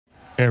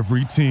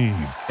Every team,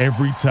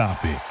 every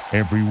topic,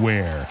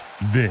 everywhere.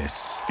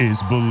 This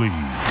is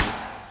Believe.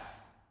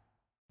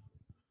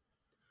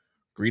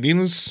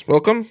 Greetings,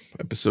 welcome,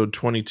 episode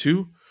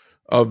 22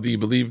 of the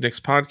Believe Knicks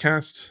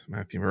podcast.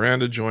 Matthew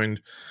Miranda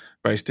joined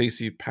by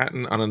Stacey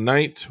Patton on a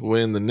night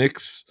when the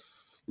Knicks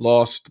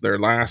lost their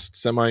last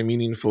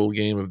semi-meaningful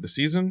game of the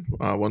season,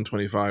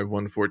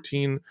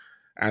 125-114,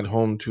 at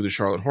home to the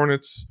Charlotte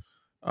Hornets.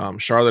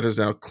 Charlotte has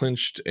now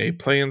clinched a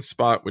play-in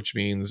spot, which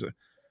means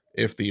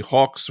if the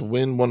Hawks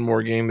win one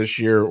more game this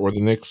year or the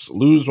Knicks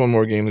lose one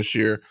more game this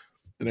year,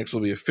 the Knicks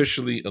will be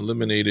officially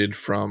eliminated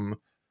from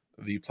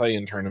the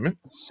play-in tournament.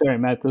 Sorry,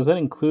 Matt, does that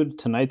include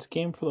tonight's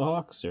game for the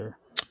Hawks? Or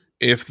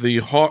If the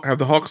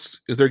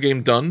Hawks, is their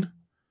game done?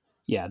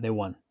 Yeah, they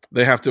won.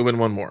 They have to win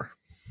one more.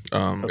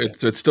 Okay.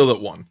 It's still at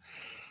 1.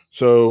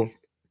 So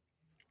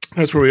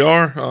that's where we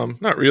are.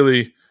 Not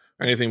really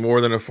anything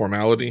more than a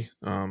formality,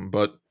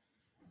 but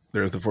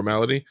there's the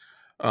formality.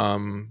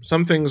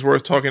 Some things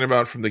worth talking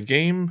about from the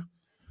game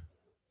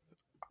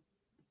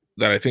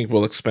that I think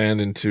will expand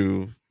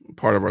into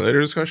part of our later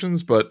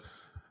discussions. But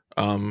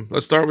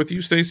let's start with you,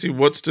 Stacey.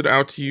 What stood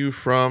out to you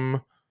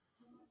from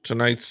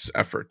tonight's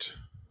effort?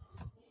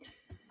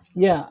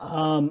 Yeah,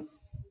 I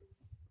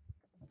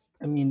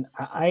mean,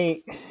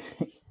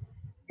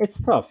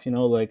 it's tough,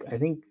 like, I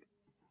think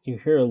you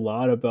hear a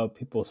lot about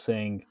people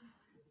saying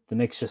the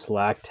Knicks just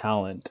lack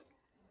talent.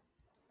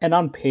 And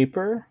on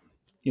paper,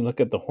 you look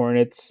at the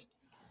Hornets,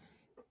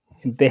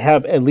 they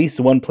have at least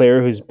one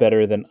player who's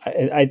better than,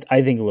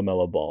 I think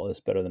LaMelo Ball is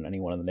better than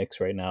anyone on the Knicks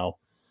right now.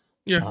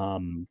 Yeah.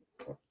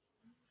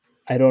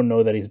 I don't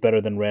know that he's better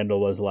than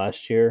Randall was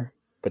last year,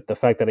 but the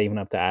fact that I even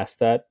have to ask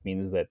that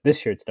means that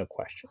this year it's no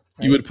question.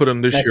 Right? You would put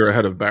him this year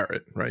ahead of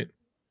Barrett, right?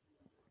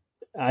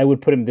 I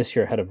would put him this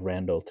year ahead of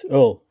Randall.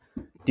 Oh,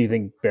 do you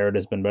think Barrett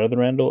has been better than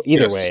Randall?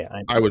 Either way.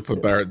 I would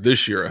put Barrett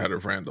this year ahead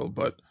of Randall,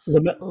 but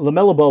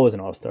LaMelo Ball was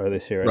an all-star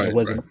this year, and right, it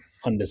wasn't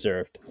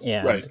undeserved.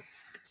 And, right.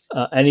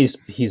 And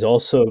he's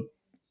also,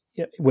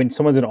 when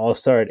someone's an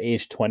all-star at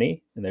age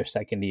 20 in their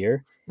second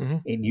year,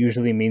 it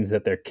usually means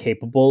that they're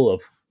capable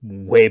of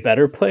way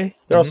better play.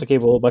 They're also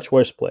capable of much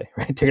worse play,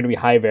 right? They're going to be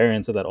high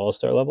variance at that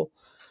all-star level.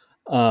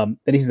 That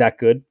he's that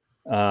good.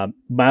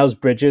 Miles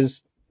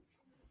Bridges,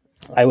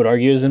 I would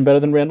argue, has been better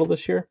than Randall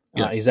this year.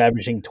 Yes. He's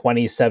averaging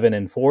 27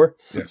 and 4.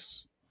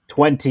 Yes.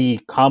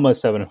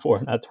 20,7 and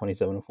 4, not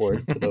 27 and 4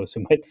 for those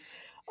who might.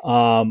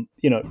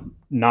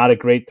 Not a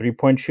great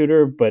three-point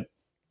shooter, but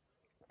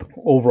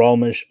overall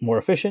much more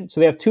efficient. So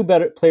they have two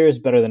players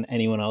better than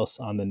anyone else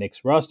on the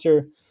Knicks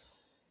roster.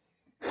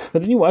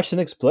 But then you watch the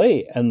Knicks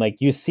play, and like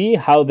you see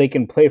how they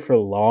can play for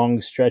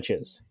long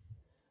stretches.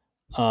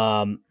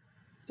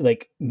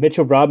 Like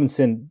Mitchell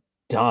Robinson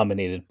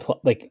dominated.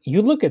 Like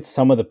you look at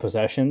some of the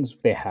possessions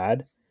they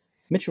had,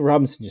 Mitchell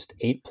Robinson just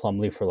ate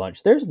Plumlee for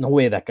lunch. There's no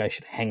way that guy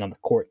should hang on the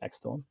court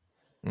next to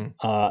him.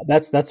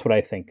 That's what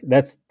I think.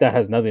 That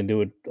has nothing to do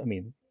with. I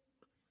mean,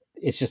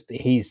 it's just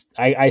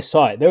I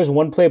saw it. There was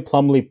one play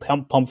Plumlee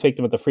pump faked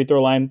him at the free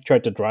throw line,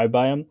 tried to drive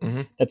by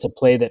him. That's a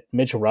play that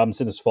Mitchell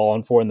Robinson has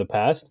fallen for in the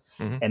past.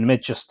 And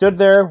Mitch just stood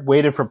there,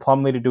 waited for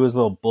Plumlee to do his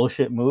little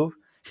bullshit move,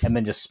 and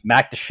then just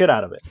smacked the shit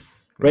out of it.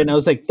 Right? And I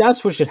was like,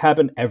 that's what should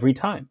happen every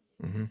time.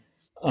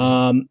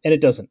 And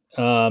it doesn't.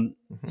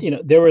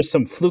 There were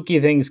some fluky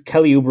things.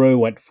 Kelly Oubre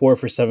went 4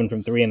 for 7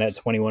 from 3 and had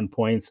 21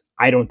 points.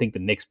 I don't think the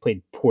Knicks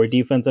played poor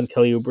defense on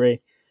Kelly Oubre.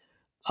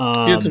 He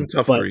had some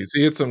tough threes.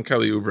 He had some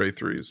Kelly Oubre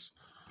threes.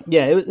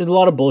 Yeah, it was a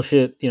lot of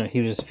bullshit.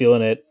 He was just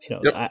feeling it.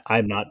 Yep.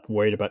 I'm not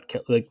worried about.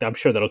 I'm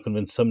sure that'll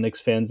convince some Knicks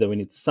fans that we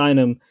need to sign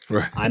him.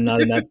 Right. I'm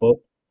not in that boat.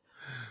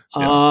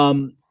 Yeah.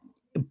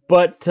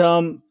 But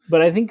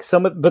I think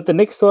but the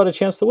Knicks still had a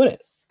chance to win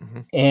it.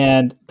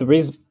 And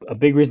a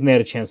big reason they had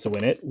a chance to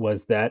win it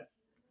was that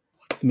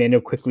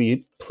Emmanuel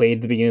Quickley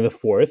played the beginning of the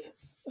fourth.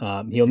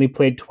 He only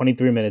played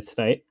 23 minutes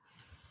tonight.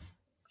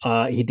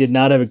 He did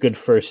not have a good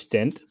first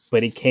stint,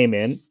 but he came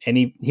in and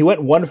he went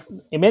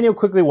Emmanuel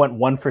Quickley went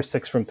 1 for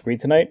 6 from 3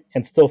 tonight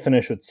and still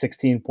finished with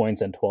 16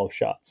 points and 12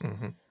 shots.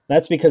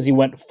 That's because he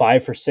went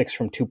 5 for 6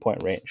 from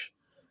 2-point range.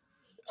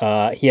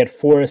 He had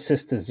 4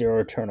 assists to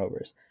 0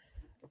 turnovers.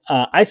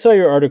 I saw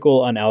your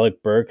article on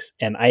Alec Burks,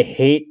 and I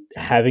hate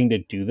having to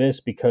do this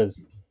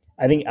because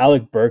I think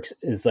Alec Burks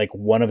is like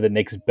one of the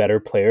Knicks' better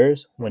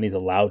players when he's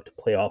allowed to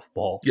play off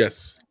ball.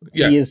 Yes.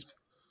 He is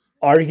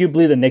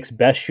arguably the Knicks'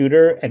 best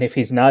shooter, and if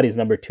he's not, he's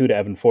number 2 to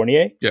Evan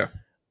Fournier. Yeah.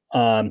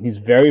 He's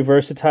very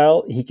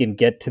versatile. He can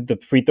get to the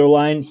free throw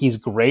line. He's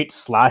great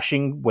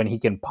slashing when he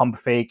can pump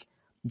fake,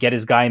 get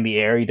his guy in the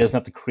air. He doesn't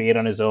have to create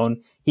on his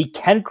own. He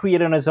can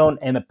create on his own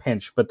in a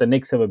pinch, but the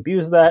Knicks have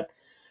abused that.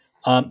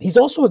 He's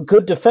also a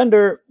good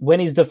defender when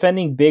he's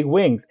defending big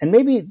wings. And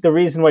maybe the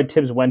reason why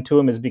Tibbs went to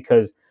him is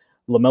because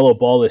LaMelo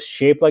Ball is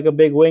shaped like a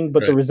big wing,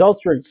 but the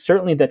results were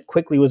certainly that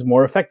Quickley was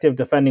more effective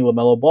defending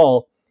LaMelo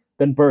Ball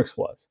than Burks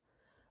was.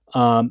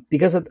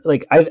 Because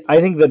I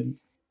think that,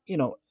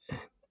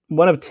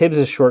 one of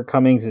Tibbs'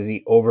 shortcomings is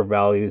he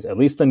overvalues, at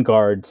least in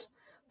guards,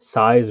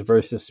 size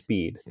versus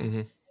speed.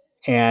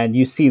 And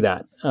you see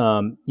that.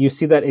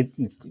 It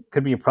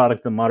could be a product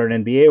of the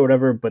modern NBA or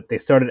whatever, but they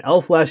started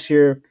Elf last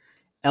year.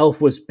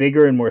 Elf was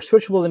bigger and more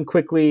switchable than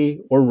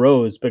Quickly or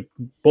Rose, but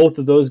both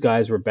of those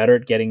guys were better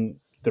at getting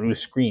through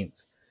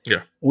screens.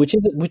 Yeah. Which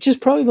is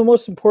probably the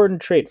most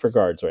important trait for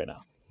guards right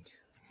now.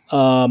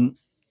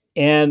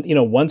 And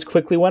once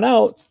Quickly went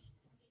out,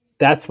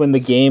 that's when the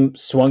game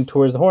swung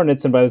towards the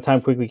Hornets, and by the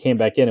time Quickly came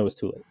back in, it was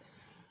too late.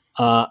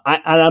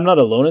 I'm not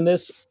alone in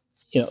this.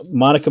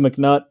 Monica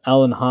McNutt,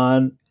 Alan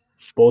Hahn,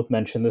 both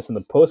mentioned this in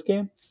the post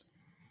game.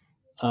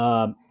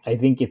 I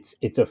think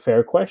it's a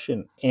fair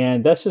question,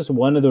 and that's just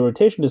one of the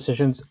rotation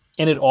decisions.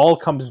 And it all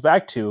comes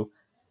back to,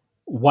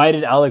 why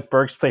did Alec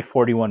Burks play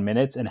 41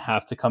 minutes and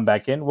have to come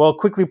back in? Well,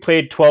 Quickly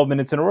played 12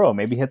 minutes in a row.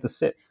 Maybe he had to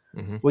sit.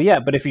 Mm-hmm. Well, yeah,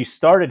 but if you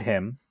started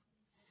him,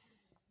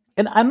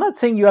 and I'm not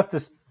saying you have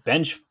to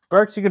bench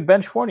Burks, you could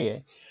bench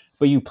Fournier,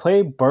 but you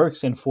play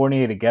Burks and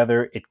Fournier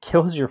together, it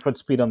kills your foot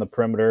speed on the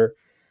perimeter.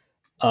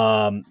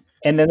 And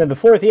then in the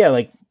fourth,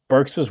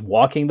 Burks was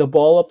walking the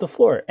ball up the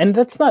floor, and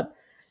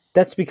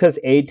that's because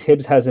A,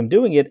 Tibbs has him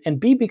doing it, and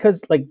B,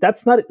 because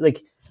that's not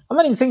I'm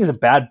not even saying he's a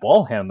bad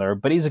ball handler,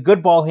 but he's a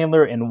good ball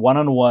handler in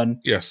one-on-one,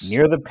 yes,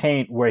 near the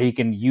paint, where he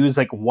can use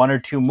one or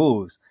two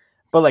moves.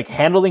 But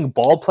handling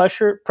ball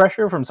pressure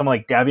from someone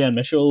like Davion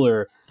Mitchell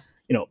or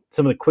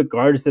some of the quick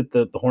guards that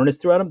the Hornets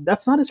threw at him,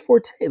 that's not his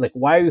forte.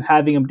 Why are you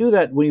having him do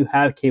that when you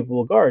have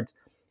capable guards?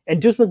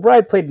 And Deuce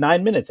McBride played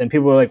 9 minutes, and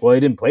people were like, well, he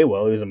didn't play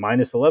well. He was a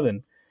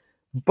 -11.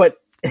 But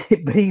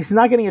he's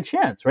not getting a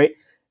chance, right?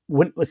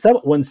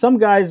 When some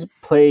guys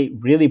play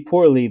really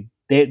poorly,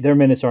 their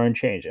minutes aren't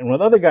changed. And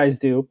when other guys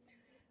do,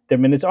 their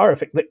minutes are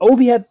affected.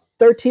 Obi had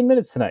 13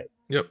 minutes tonight.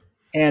 Yep.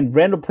 And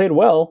Randall played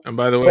well. And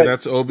by the way,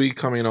 that's Obi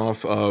coming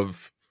off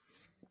of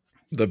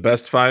the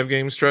best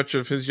 5-game stretch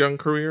of his young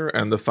career,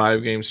 and the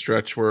 5-game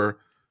stretch where,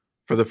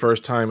 for the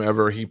first time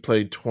ever, he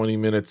played 20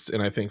 minutes in,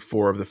 I think,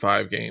 4 of the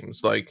 5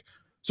 games.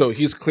 So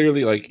he's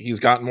clearly he's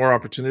gotten more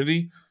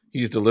opportunity.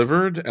 He's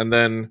delivered, and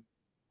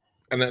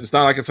it's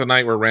not like it's a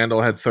night where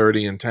Randall had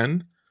 30 and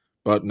 10,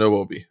 but no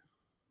Obi.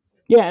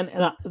 Yeah,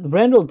 and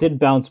Randall did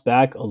bounce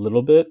back a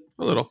little bit.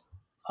 A little.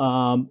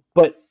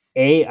 But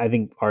I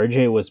think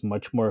RJ was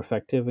much more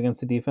effective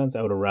against the defense.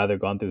 I would have rather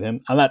gone through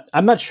him.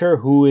 I'm not sure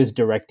who is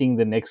directing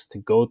the Knicks to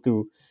go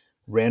through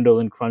Randall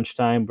in crunch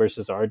time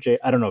versus RJ.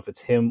 I don't know if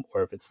it's him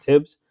or if it's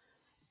Tibbs.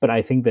 But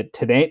I think that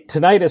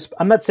tonight is.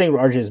 I'm not saying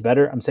RJ is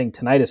better. I'm saying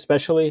tonight,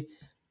 especially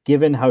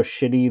given how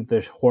shitty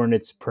the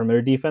Hornets'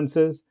 perimeter defense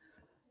is,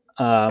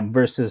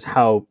 versus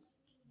how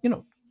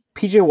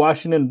PJ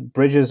Washington,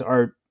 Bridges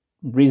are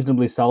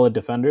reasonably solid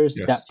defenders.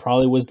 Yes. That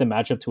probably was the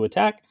matchup to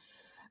attack.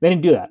 They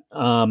didn't do that,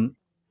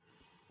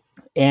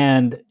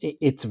 and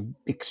it's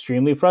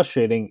extremely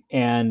frustrating.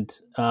 And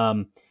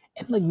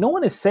no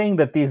one is saying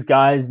that these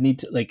guys need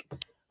to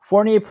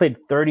Fournier played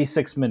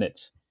 36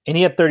 minutes. And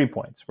he had 30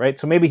 points, right?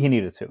 So maybe he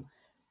needed to.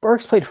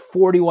 Burks played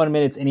 41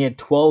 minutes and he had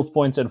 12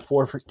 points and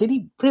 4 for... Did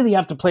he really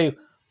have to play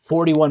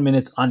 41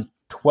 minutes on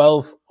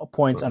 12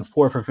 points on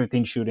 4 for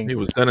 15 shooting? He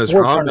was Dennis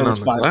Rodman on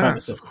the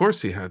glass. Of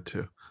course he had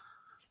to.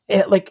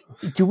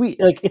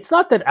 It's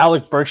not that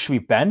Alec Burks should be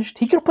benched.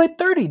 He could have played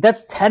 30.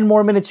 That's 10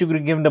 more minutes you could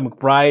have given to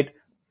McBride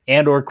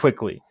and or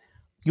Quickly.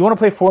 You want to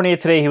play Fournier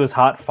today? He was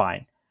hot,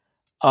 fine.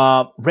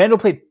 Randall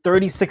played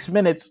 36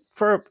 minutes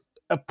for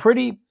a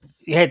pretty...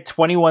 He had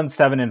 21,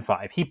 7, and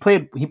 5. He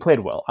played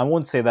well. I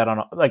wouldn't say that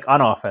on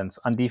offense.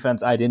 On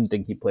defense, I didn't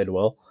think he played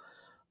well.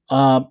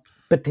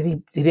 But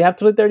did he have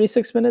to play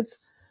 36 minutes?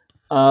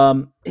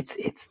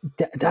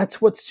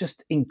 That's what's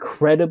just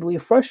incredibly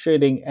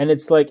frustrating. And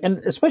it's and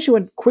especially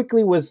when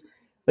Quickly was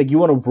you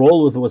want to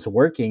roll with what's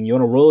working. You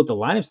want to roll with the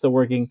lineups that are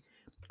working.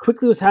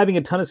 Quickly was having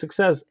a ton of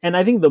success. And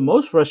I think the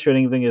most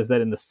frustrating thing is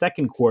that in the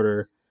second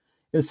quarter,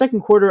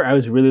 I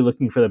was really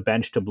looking for the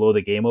bench to blow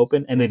the game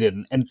open, and they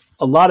didn't. And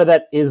a lot of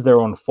that is their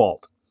own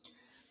fault.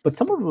 But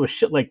some of it was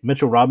shit like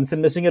Mitchell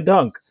Robinson missing a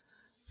dunk.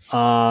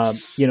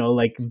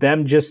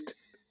 Them just,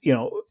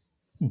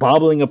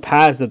 bobbling a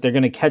pass that they're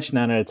going to catch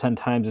 9 out of 10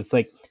 times. It's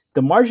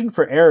the margin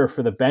for error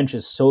for the bench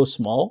is so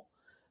small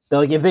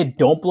that if they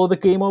don't blow the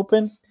game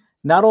open,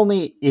 not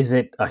only is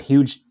it a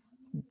huge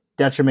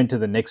detriment to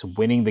the Knicks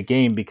winning the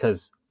game,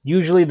 because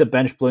usually the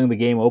bench blowing the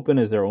game open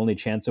is their only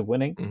chance of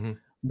winning. Mm-hmm.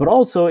 But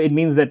also, it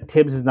means that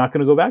Tibbs is not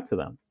going to go back to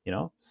them,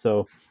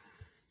 So,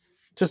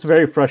 just a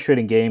very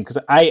frustrating game because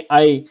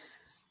I,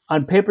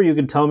 on paper, you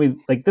can tell me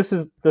this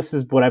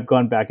is what I've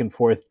gone back and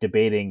forth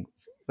debating,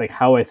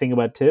 how I think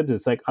about Tibbs.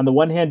 It's on the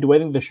one hand, do I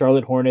think the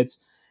Charlotte Hornets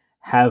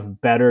have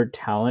better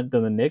talent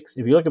than the Knicks?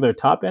 If you look at their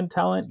top end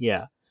talent,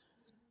 yeah.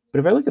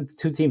 But if I look at the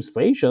two teams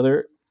play each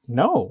other,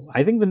 no.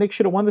 I think the Knicks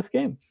should have won this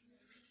game.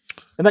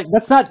 And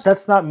that's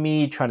not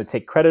me trying to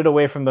take credit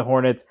away from the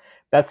Hornets.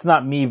 That's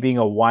not me being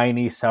a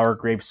whiny sour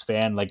grapes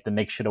fan the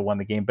Knicks should have won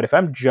the game. But if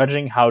I'm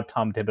judging how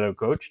Tom Thibodeau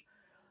coached,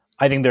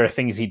 I think there are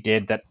things he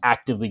did that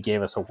actively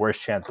gave us a worse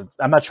chance.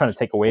 I'm not trying to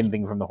take away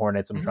anything from the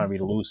Hornets. I'm trying to be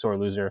a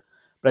loser.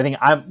 But I think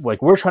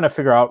we're trying to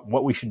figure out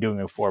what we should do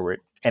moving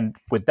forward. And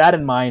with that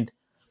in mind,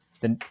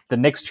 the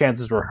Knicks'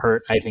 chances were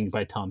hurt, I think,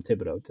 by Tom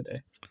Thibodeau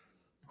today.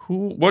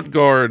 What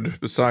guard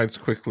besides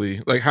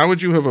Quickly? Like, how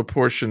would you have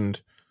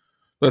apportioned?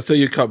 Let's say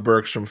you cut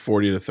Burks from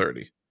 40 to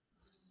 30.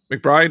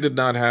 McBride did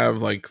not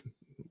have like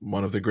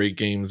one of the great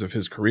games of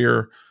his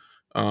career.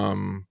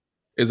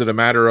 Is it a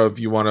matter of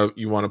you want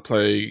to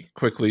play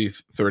Quickly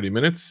 30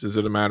 minutes? Is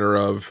it a matter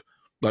of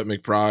let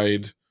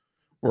McBride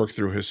work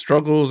through his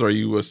struggles? Are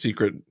you a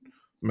secret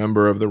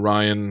member of the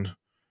Ryan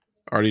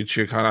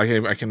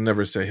Arcidiacono? I can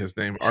never say his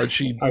name.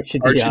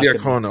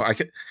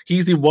 Arcidiacono.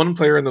 He's the one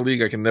player in the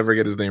league I can never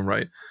get his name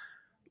right.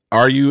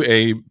 Are you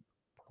a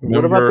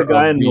What about the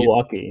guy in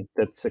Milwaukee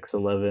that's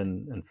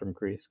 6'11" and from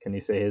Greece? Can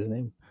you say his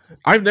name?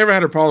 I've never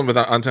had a problem with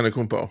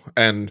Antetokounmpo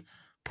and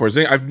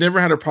Porzingis. I've never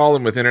had a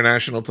problem with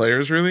international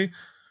players, really.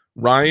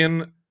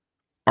 Ryan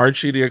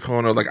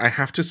Arcidiacono, like I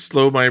have to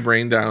slow my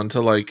brain down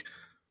to like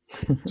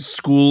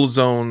school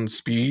zone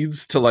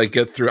speeds to like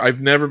get through.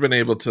 I've never been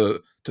able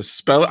to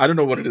spell. I don't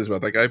know what it is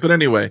about that guy, but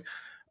anyway,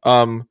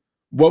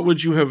 what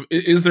would you have?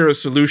 Is there a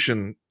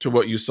solution to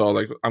what you saw?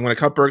 Like, I'm going to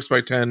cut Burks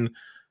by 10.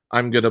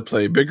 I'm going to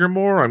play bigger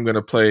more. I'm going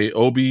to play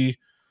Obi,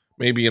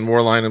 maybe in more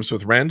lineups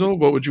with Randall.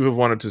 What would you have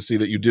wanted to see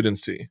that you didn't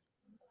see?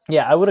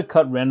 Yeah, I would have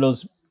cut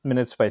Randall's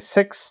minutes by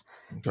 6.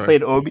 Okay.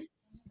 Played Obi.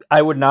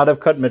 I would not have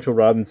cut Mitchell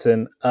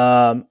Robinson.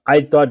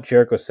 I thought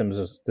Jericho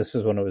Sims this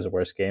is one of his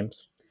worst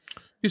games.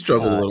 He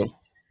struggled a little.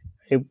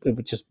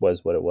 It just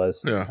was what it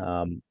was.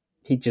 Yeah.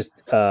 He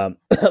just, I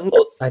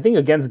think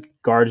against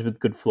guards with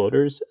good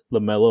floaters,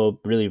 LaMelo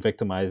really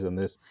victimized in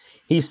this.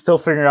 He's still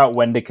figuring out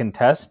when to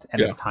contest and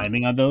his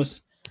timing on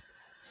those.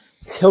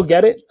 He'll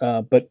get it,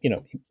 but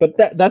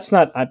that's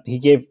not. He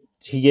gave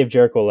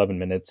Jericho 11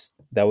 minutes.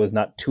 That was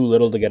not too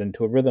little to get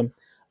into a rhythm.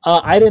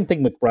 I didn't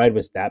think McBride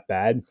was that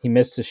bad. He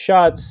missed his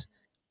shots.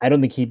 I don't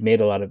think he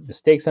made a lot of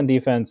mistakes on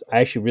defense. I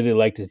actually really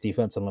liked his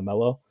defense on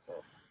LaMelo.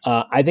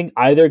 I think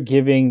either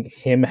giving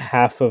him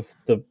half of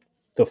the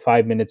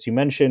 5 minutes you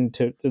mentioned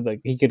to like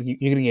you could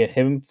give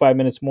him 5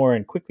 minutes more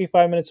and Quickly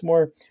 5 minutes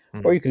more,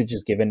 or you could have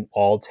just given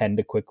all 10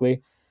 to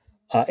Quickly.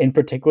 In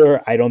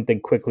particular, I don't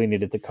think Quickly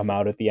needed to come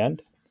out at the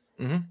end.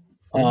 And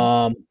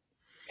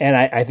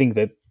I think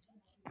that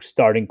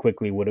starting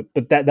Quickly would have,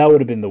 but that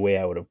would have been the way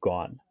I would have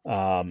gone.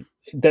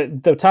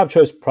 The top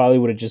choice probably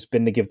would have just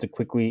been to give to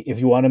Quickly. If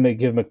you want to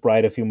give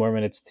McBride a few more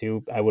minutes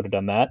too, I would have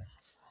done that.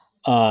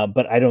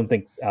 But I don't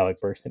think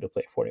Alec Burks needed to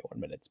play 41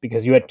 minutes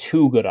because you had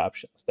two good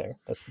options there.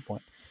 That's the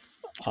point.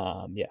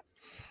 Yeah.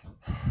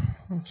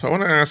 So I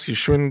want to ask you,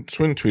 Schwinn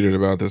tweeted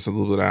about this a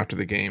little bit after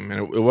the game, and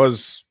it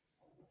was,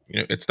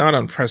 it's not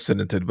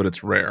unprecedented, but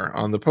it's rare.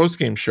 On the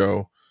post-game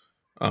show,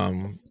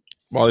 Wally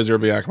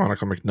Szczerbiak,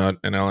 Monica McNutt,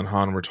 and Alan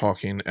Hahn were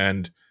talking,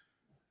 and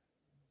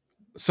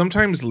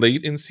sometimes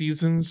late in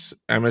seasons,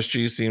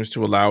 MSG seems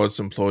to allow its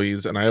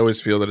employees, and I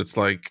always feel that it's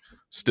like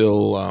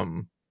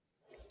still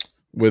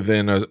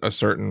within a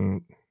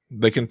certain,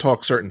 they can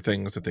talk certain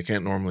things that they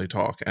can't normally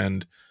talk.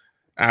 And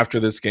after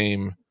this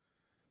game,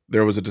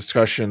 there was a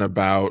discussion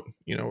about,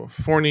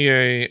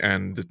 Fournier,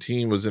 and the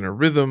team was in a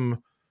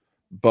rhythm,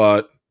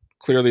 but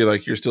clearly,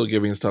 like, you're still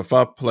giving stuff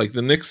up. Like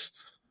the Knicks,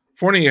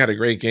 Fournier had a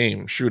great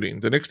game shooting.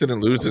 The Knicks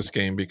didn't lose this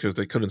game because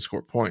they couldn't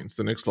score points.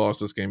 The Knicks lost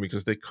this game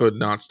because they could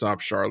not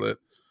stop Charlotte.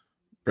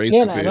 Basically.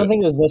 Yeah, I don't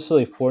think it was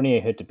necessarily Fournier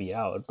had to be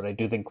out, but I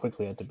do think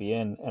Quickly had to be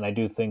in, and I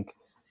do think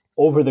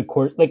over the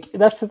course, like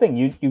that's the thing,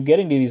 you get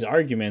into these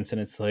arguments,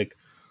 and it's like,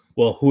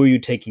 well, who are you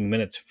taking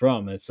minutes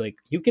from? And it's like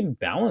you can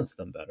balance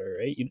them better,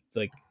 right? You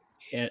like,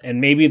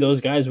 and maybe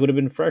those guys would have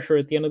been fresher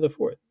at the end of the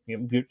fourth.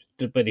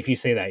 But if you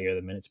say that, you're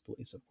the minutes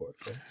police, of course.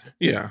 Right?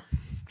 Yeah.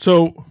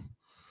 So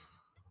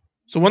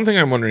one thing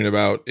I'm wondering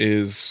about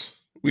is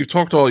we've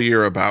talked all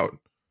year about,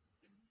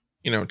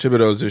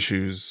 Thibodeau's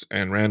issues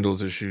and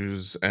Randall's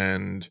issues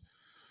and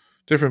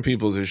different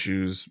people's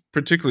issues,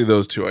 particularly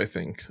those two, I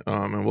think.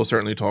 And we'll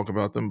certainly talk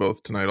about them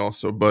both tonight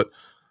also. But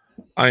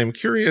I am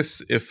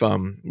curious if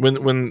when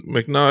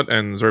McNutt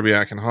and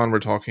Szczerbiak and Hahn were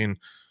talking,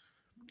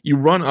 you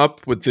run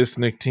up with this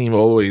Knick team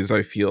always,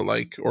 I feel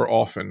like, or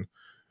often,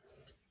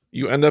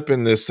 you end up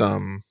in this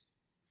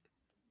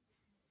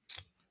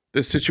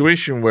this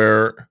situation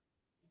where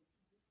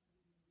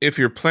if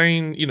you're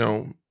playing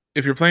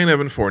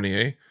Evan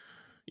Fournier,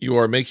 you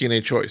are making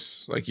a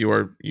choice. Like you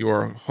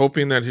are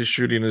hoping that his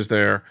shooting is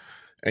there,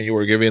 and you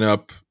are giving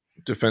up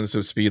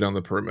defensive speed on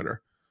the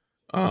perimeter.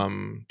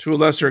 To a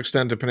lesser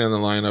extent, depending on the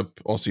lineup,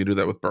 also you do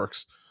that with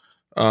Burks.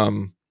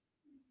 At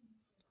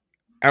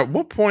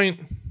what point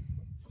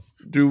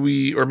do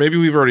we, or maybe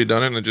we've already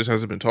done it and it just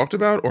hasn't been talked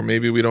about, or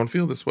maybe we don't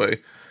feel this way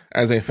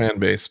as a fan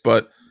base,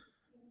 but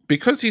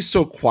because he's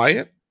so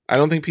quiet, I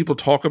don't think people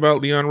talk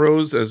about Leon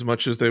Rose as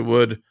much as they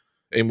would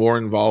a more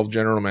involved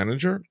general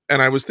manager.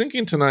 And I was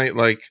thinking tonight,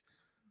 like,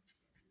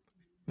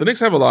 the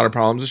Knicks have a lot of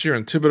problems this year,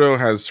 and Thibodeau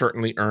has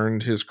certainly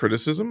earned his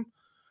criticism,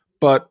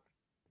 but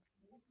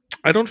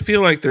I don't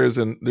feel like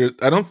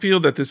I don't feel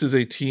that this is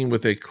a team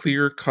with a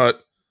clear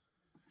cut,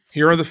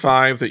 here are the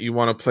 5 that you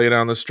want to play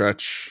down the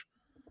stretch,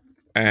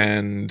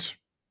 and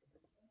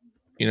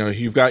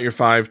you've got your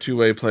 5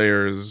 two-way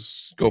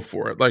players, go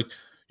for it. Like,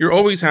 you're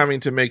always having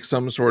to make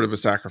some sort of a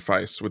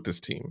sacrifice with this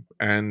team.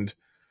 And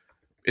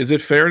Is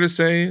it fair to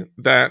say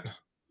that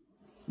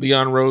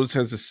Leon Rose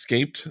has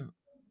escaped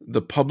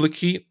the public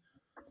heat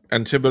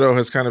and Thibodeau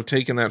has kind of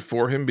taken that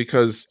for him?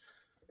 Because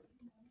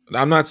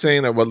I'm not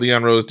saying that what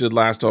Leon Rose did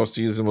last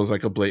offseason was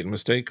like a blatant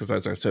mistake, because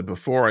as I said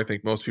before, I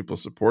think most people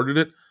supported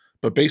it.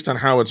 But based on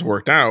how it's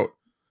worked out,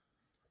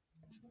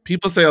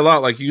 people say a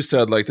lot, like you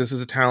said, like this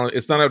is a talent.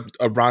 It's not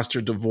a roster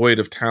devoid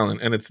of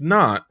talent, and it's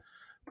not.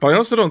 But I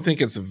also don't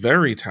think it's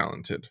very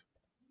talented,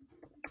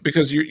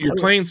 because you're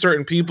playing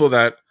certain people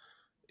that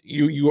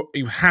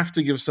you have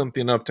to give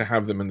something up to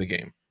have them in the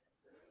game,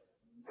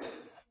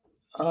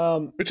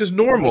 which is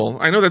normal.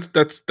 I know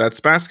that's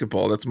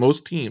basketball. That's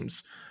most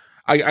teams.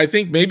 I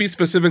think maybe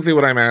specifically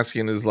what I'm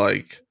asking is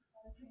like,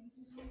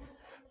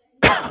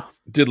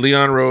 did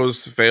Leon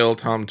Rose fail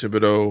Tom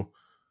Thibodeau?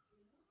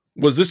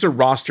 Was this a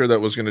roster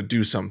that was going to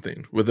do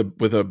something with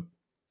a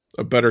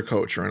better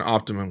coach or an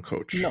optimum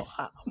coach? No,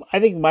 I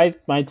think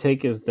my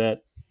take is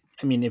that,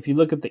 I mean, if you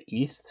look at the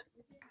East,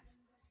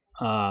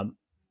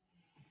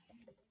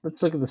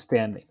 let's look at the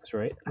standings,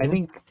 right? Mm-hmm. I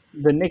think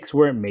the Knicks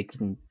weren't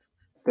making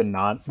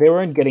they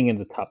weren't getting in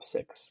the top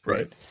 6,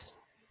 right?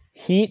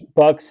 Heat,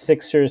 Bucks,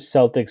 Sixers,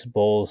 Celtics,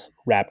 Bulls,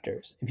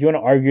 Raptors. If you want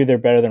to argue they're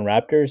better than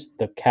Raptors,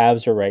 the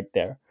Cavs are right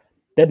there.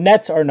 The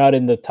Nets are not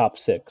in the top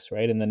 6,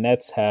 right? And the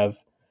Nets have,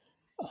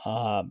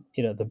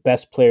 the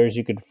best players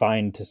you could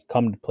find to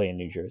come to play in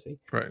New Jersey.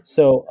 Right.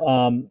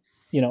 So,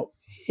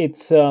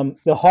 it's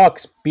the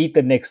Hawks beat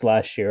the Knicks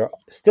last year,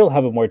 still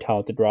have a more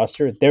talented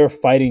roster. They're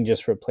fighting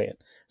just for play-in.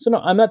 So, no,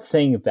 I'm not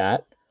saying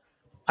that.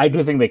 I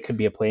do think they could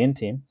be a play-in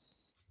team.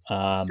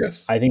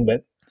 Yes. I think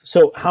that.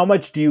 So, how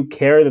much do you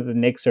care that the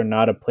Knicks are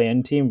not a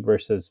play-in team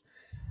versus,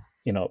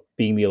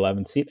 being the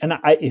 11th seed? And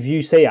if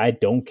you say I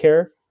don't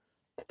care,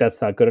 that's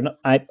not good enough.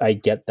 I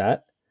get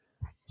that.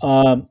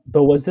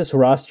 But was this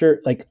roster,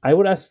 like, I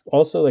would ask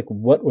also, like,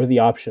 what were the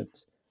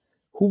options?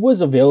 Who was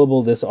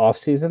available this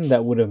offseason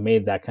that would have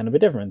made that kind of a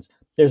difference?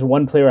 There's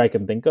one player I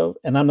can think of,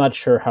 and I'm not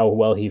sure how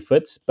well he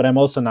fits, but I'm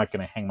also not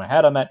going to hang my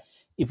hat on that.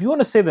 If you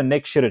want to say the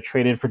Knicks should have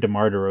traded for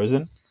DeMar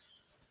DeRozan,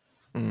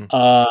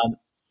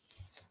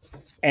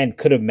 and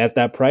could have met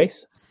that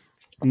price,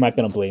 I'm not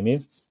going to blame you.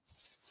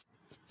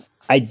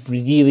 I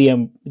really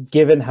am,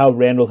 given how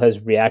Randall has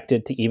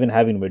reacted to even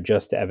having to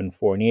adjust to Evan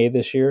Fournier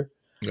this year.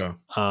 Yeah,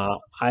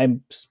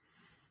 I'm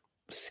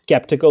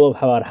skeptical of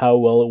how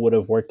well it would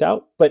have worked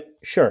out. But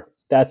sure,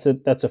 that's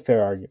a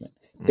fair argument.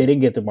 They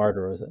didn't get DeMar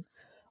DeRozan.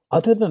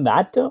 Other than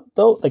that,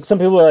 though, like some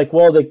people are like,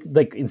 well,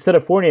 like instead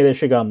of Fournier, they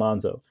should have gone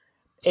Lonzo.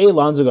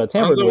 Lonzo got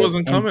tampered with. Lonzo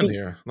wasn't coming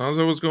here.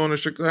 Lonzo was going to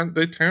Chicago.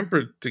 They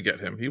tampered to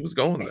get him. He was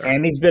going there,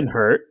 and he's been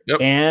hurt.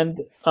 Yep.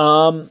 And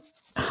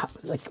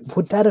like,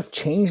 would that have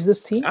changed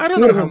this team? I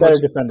don't know how much.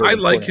 I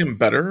like him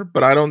better,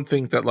 but I don't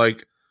think that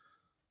like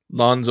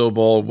Lonzo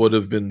Ball would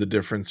have been the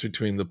difference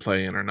between the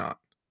play-in or not.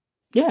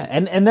 Yeah,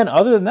 and then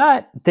other than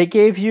that, they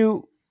gave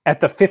you at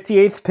the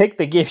 58th pick,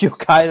 they gave you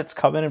a guy that's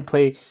come in and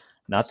play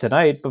not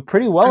tonight, but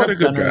pretty well at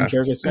center.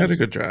 They had a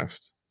good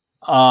draft.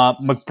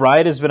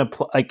 McBride has been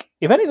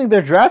if anything,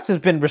 their draft has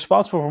been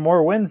responsible for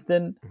more wins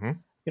than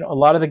a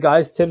lot of the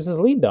guys Tibbs has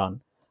leaned on.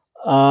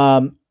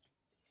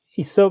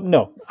 So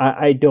no,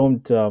 I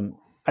don't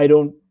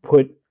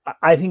put.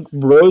 I think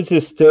Rose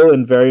is still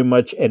in very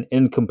much an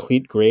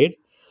incomplete grade.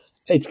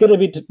 It's going to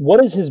be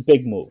what is his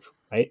big move,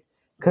 right?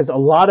 Because a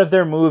lot of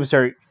their moves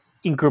are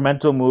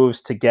incremental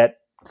moves to get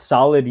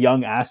solid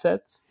young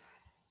assets,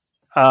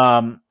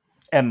 and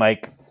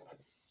like.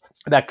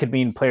 That could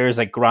mean players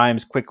like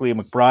Grimes, Quickly,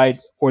 and McBride,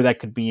 or that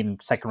could mean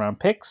second-round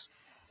picks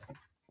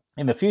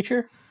in the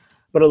future.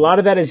 But a lot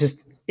of that is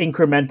just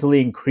incrementally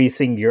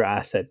increasing your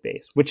asset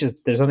base,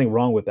 there's nothing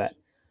wrong with that.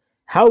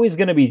 How he's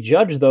going to be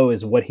judged, though,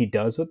 is what he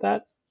does with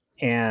that.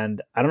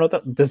 And I don't know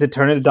if does it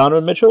turn into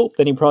Donovan Mitchell?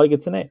 Then he probably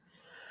gets an A.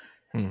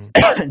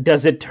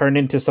 Does it turn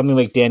into something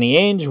like Danny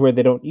Ainge, where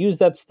they don't use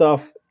that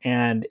stuff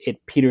and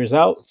it peters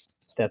out?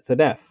 That's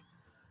an F.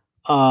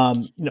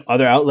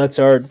 Other outlets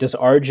are, does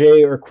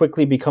RJ or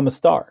Quickly become a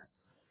star?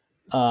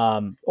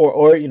 I'm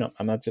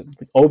not just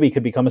Obi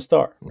could become a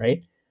star,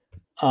 right?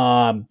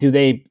 Do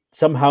they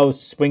somehow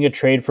swing a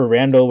trade for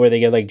Randall where they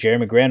get like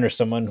Jeremy Grant or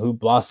someone who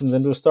blossoms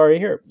into a star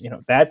here?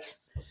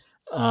 That's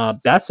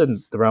in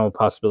the realm of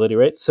possibility,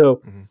 right?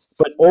 So,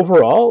 but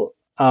overall,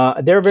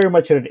 they're very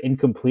much at an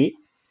incomplete.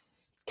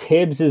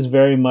 Tibbs is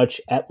very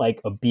much at like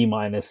a B-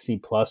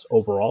 C+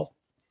 overall.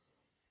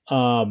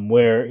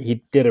 Where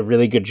he did a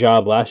really good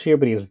job last year,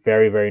 but he has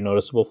very, very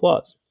noticeable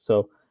flaws.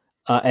 So,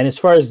 and as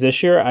far as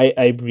this year,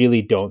 I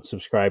really don't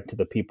subscribe to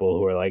the people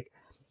who are like,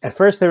 at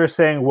first they were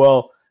saying,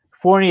 well,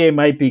 Fournier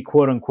might be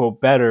quote unquote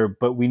better,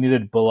 but we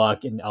needed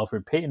Bullock and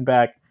Elfrid Payton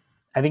back.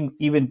 I think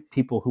even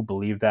people who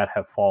believe that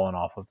have fallen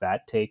off of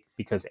that take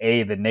because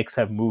A, the Knicks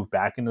have moved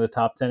back into the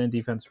top 10 in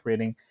defensive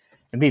rating,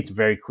 and B, it's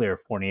very clear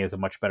Fournier is a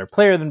much better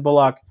player than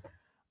Bullock.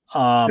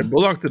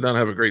 Bullock did not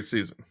have a great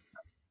season.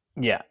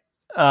 Yeah.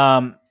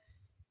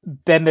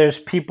 Then there's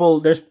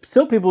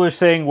still people who are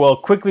saying, well,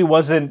 Quickly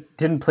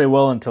didn't play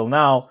well until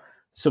now,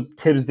 so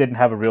Tibbs didn't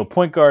have a real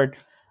point guard.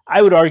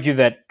 I would argue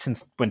that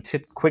since when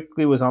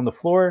Quickly was on the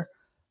floor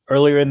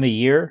earlier in the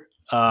year,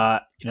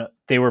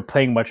 they were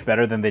playing much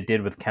better than they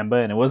did with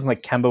Kemba, and it wasn't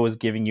like Kemba was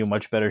giving you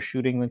much better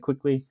shooting than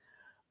Quickly.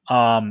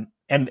 And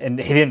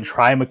he didn't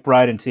try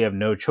McBride until you have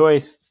no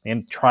choice,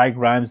 and try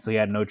Grimes until he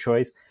had no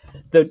choice.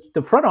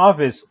 The front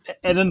office,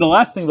 and then the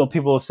last thing that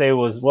people will say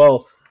was,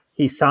 well,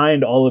 he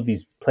signed all of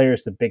these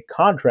players to big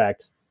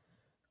contracts.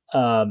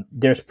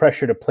 There's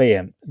pressure to play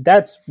him.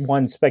 That's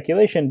one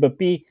speculation, but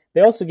B,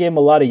 they also gave him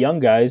a lot of young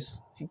guys,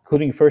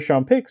 including first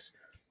round picks,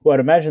 who I'd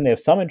imagine they have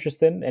some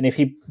interest in. And if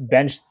he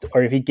benched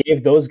or if he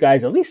gave those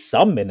guys at least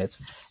some minutes,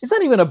 it's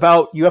not even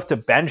about you have to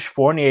bench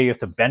Fournier, you have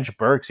to bench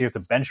Burks, you have to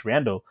bench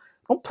Randall.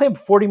 Don't play him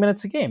 40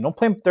 minutes a game. Don't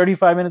play him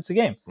 35 minutes a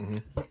game.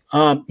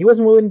 Mm-hmm. He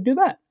wasn't willing to do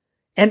that.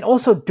 And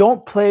also,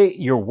 don't play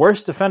your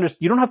worst defenders.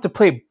 You don't have to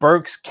play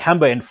Burks,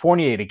 Kemba, and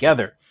Fournier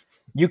together.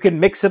 You can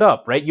mix it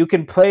up, right? You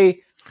can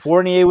play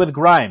Fournier with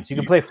Grimes. You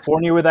can play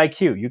Fournier with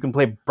IQ. You can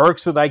play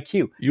Burks with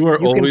IQ. You are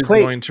always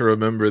going to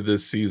remember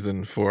this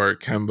season for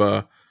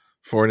Kemba,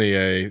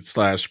 Fournier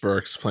 /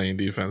 Burks playing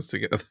defense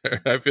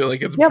together. I feel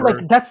like it's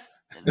like that's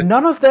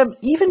none of them.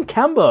 Even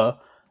Kemba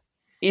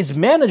is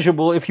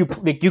manageable if you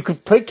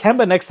could play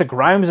Kemba next to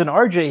Grimes and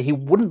RJ. He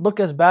wouldn't look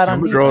as bad.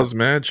 Kemba draws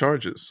mad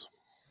charges.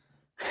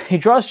 He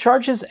draws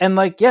charges, and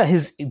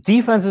his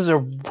defenses are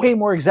way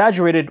more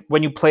exaggerated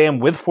when you play him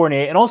with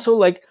Fournier, and also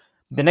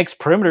the next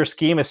perimeter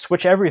scheme is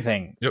switch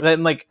everything. Yep.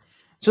 And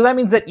so that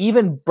means that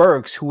even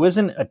Burks, who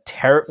isn't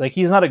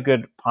he's not a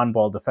good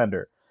on-ball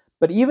defender,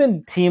 but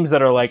even teams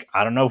that are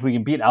I don't know if we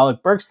can beat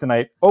Alec Burks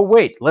tonight. Oh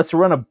wait, let's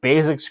run a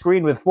basic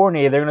screen with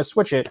Fournier. They're going to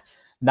switch it.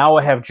 Now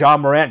I have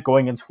John Morant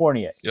going against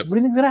Fournier. Yep. What do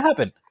you think's going to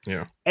happen?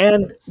 Yeah,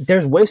 and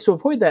there's ways to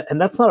avoid that,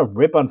 and that's not a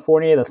rip on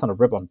Fournier. That's not a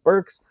rip on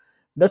Burks.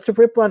 That's a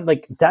rip on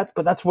that,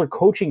 but that's where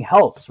coaching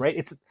helps, right?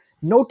 It's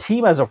no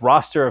team has a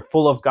roster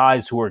full of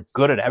guys who are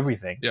good at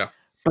everything. Yeah.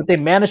 But they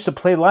manage to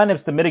play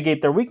lineups to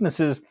mitigate their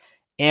weaknesses.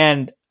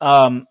 And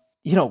when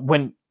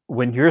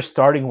your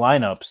starting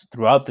lineups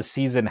throughout the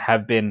season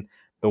have been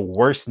the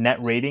worst net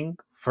rating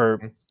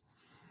for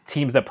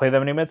teams that play that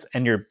many minutes,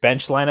 and your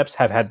bench lineups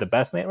have had the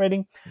best net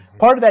rating,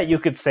 part of that you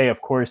could say, of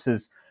course,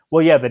 is,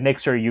 well, yeah, the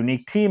Knicks are a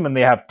unique team, and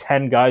they have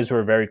 10 guys who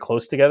are very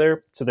close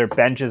together, so their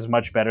bench is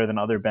much better than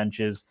other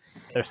benches.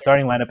 Their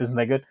starting lineup isn't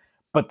that good,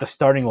 but the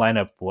starting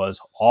lineup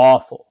was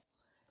awful,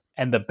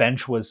 and the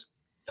bench was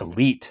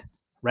elite,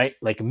 right?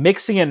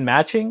 Mixing and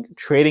matching,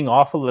 trading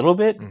off a little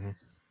bit,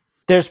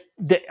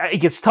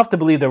 it gets tough to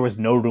believe there was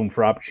no room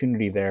for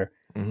opportunity there.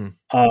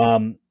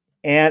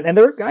 And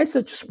there were guys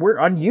that just were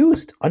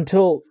unused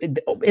until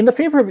in the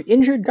favor of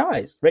injured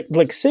guys,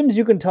 right? Sims,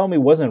 you can tell me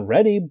wasn't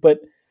ready, but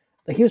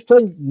he was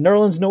playing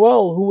Nerlens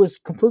Noel, who was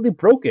completely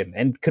broken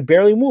and could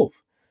barely move.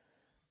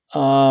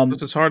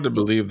 It's hard to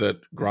believe that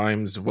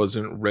Grimes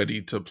wasn't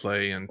ready to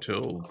play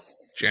until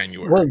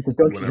January. Well,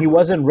 he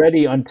wasn't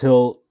ready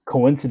until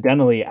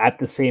coincidentally at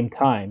the same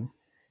time.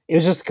 It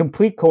was just a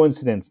complete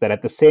coincidence that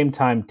at the same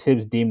time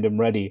Tibbs deemed him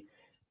ready,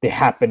 they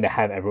happened to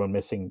have everyone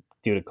missing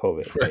due to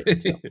COVID.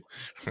 Right. So.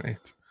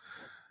 Right.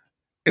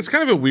 It's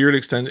kind of a weird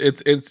extent.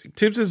 It's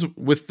Tibbs is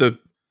with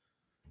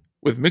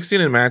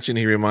mixing and matching.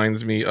 He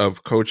reminds me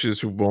of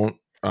coaches who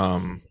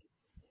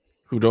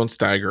don't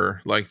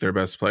stagger their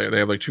best player. They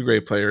have 2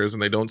 great players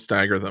and they don't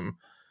stagger them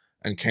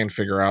and can't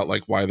figure out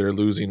why they're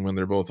losing when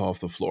they're both off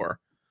the floor.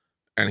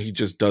 And he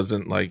just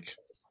doesn't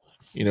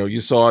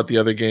you saw it the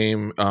other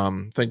game.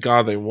 Thank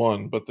God they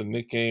won, but the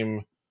Knick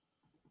game,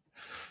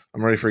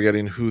 I'm already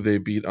forgetting who they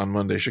beat on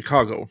Monday.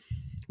 Chicago.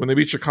 When they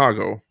beat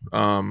Chicago,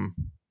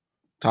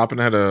 Toppin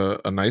had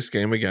a nice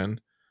game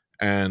again,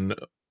 and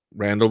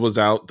Randall was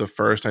out the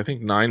first, I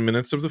think, 9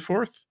 minutes of the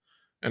fourth.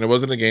 And it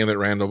wasn't a game that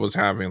Randall was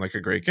having a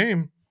great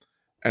game.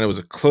 And it was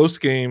a close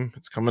game.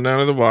 It's coming down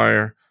to the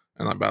wire.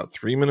 And about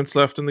 3 minutes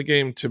left in the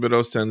game,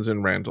 Thibodeau sends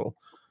in Randall.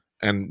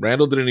 And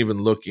Randall didn't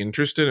even look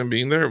interested in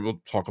being there.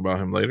 We'll talk about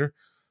him later.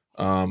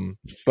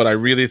 But I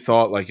really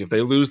thought, if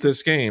they lose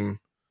this game,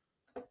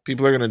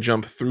 people are going to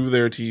jump through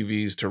their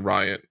TVs to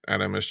riot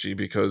at MSG,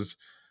 because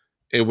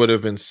it would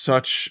have been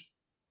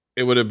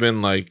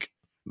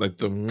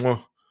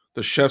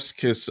the chef's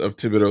kiss of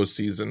Thibodeau's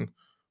season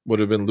would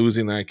have been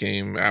losing that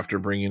game after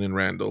bringing in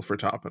Randall for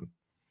Toppin.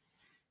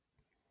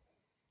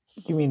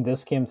 You mean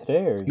this game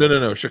today? Or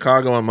No.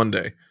 Chicago on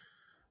Monday.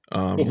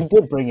 He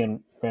did bring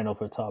in Randall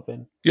for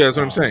Toppin. Yeah, that's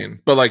what I'm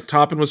saying. But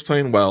Toppin was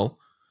playing well.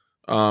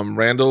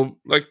 Randall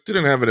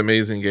didn't have an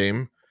amazing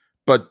game,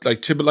 but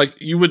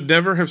you would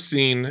never have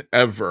seen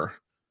ever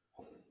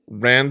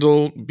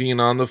Randall being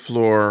on the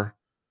floor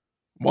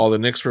while the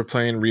Knicks were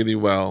playing really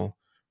well,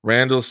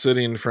 Randall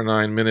sitting for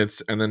 9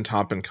 minutes, and then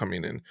Toppin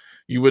coming in.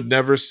 You would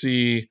never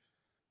see,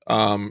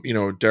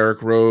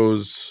 Derrick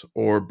Rose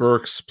or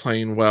Burks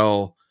playing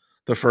well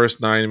the first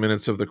 9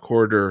 minutes of the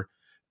quarter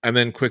and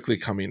then quickly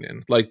coming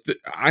in.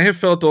 I have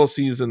felt all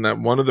season that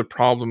one of the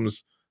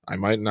problems, I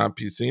might not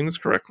be seeing this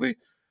correctly,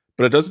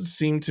 but it doesn't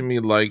seem to me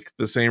like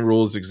the same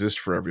rules exist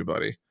for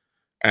everybody.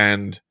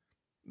 And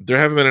there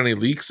haven't been any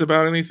leaks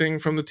about anything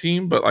from the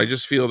team, but I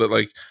just feel that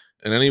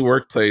in any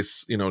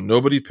workplace,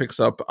 nobody picks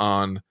up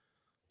on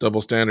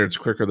double standards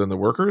quicker than the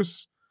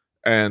workers.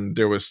 And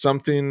there was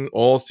something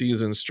all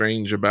season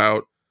strange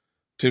about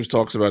Tibbs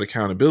talks about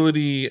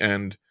accountability,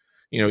 and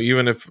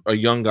even if a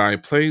young guy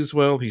plays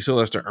well, he still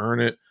has to earn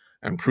it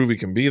and prove he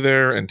can be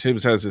there. And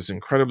Tibbs has this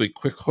incredibly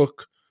quick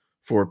hook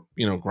for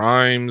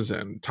Grimes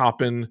and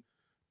Toppin,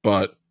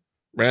 but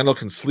Randle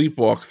can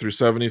sleepwalk through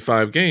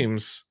 75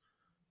 games,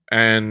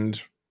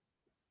 and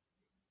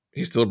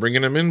he's still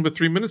bringing him in with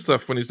 3 minutes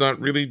left when he's not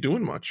really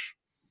doing much.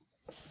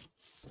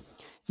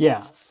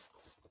 Yeah.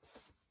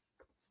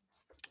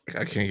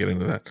 I can't get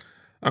into that.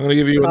 I'm going to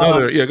give you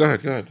another. Yeah, go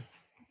ahead.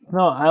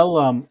 No,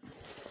 I'll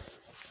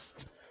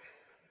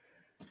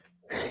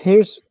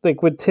here's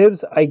like with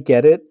Tibbs, I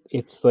get it.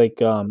 It's like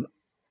and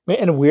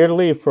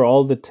weirdly, for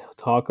all the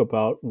talk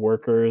about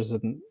workers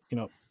and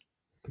the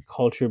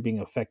culture being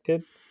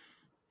affected,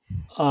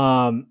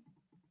 the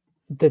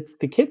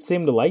kids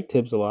seem to like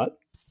Tibbs a lot.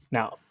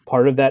 Now,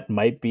 part of that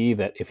might be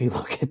that if you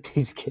look at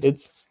these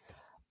kids,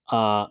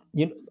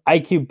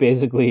 IQ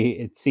basically,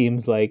 it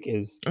seems like,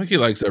 is I think he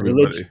likes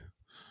everybody.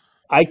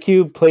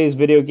 IQ plays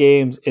video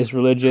games, is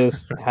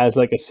religious, has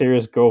like a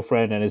serious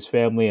girlfriend and his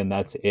family, and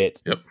that's it.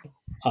 Yep.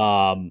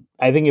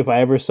 I think if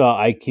I ever saw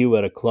IQ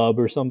at a club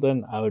or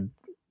something, I would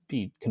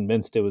be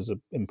convinced it was an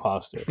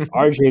imposter.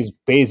 RJ is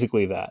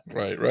basically that.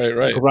 Right.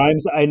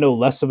 Grimes, I know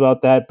less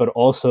about that, but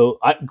also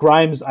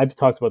Grimes, I've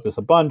talked about this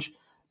a bunch.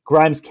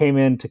 Grimes came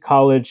into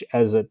college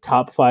as a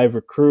top 5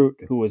 recruit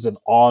who was an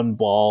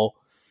on-ball,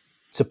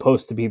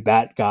 supposed to be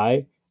that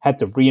guy, had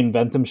to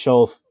reinvent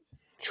himself,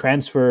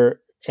 transfer,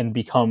 and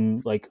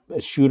become like a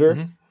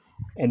shooter,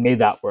 and made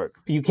that work.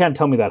 You can't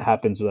tell me that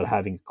happens without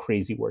having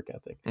crazy work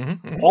ethic.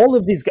 All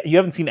of these guys, you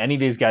haven't seen any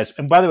of these guys,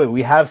 and by the way,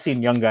 we have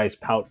seen young guys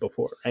pout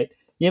before, right?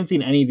 You haven't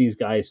seen any of these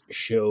guys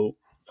show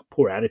a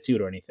poor attitude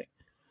or anything.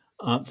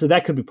 So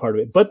that could be part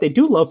of it. But they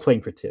do love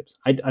playing for Tibbs.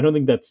 I don't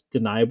think that's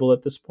deniable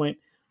at this point.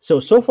 So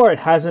far, it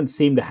hasn't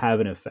seemed to have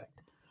an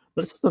effect.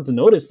 But it's also to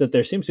notice that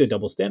there seems to be a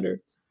double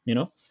standard.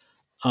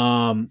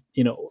 When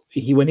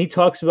he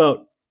talks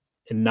about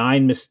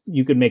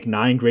you could make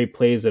 9 great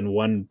plays and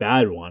 1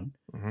 bad one.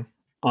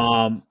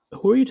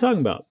 Who are you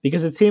talking about?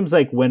 Because it seems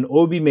like when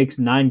Obi makes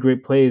 9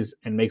 great plays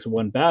and makes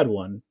 1 bad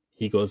one,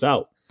 he goes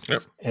out.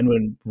 Yep. And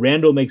when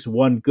Randle makes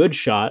 1 good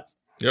shot,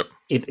 yep,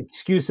 it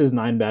excuses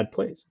 9 bad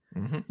plays.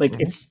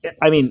 It's.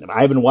 I mean,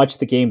 I haven't watched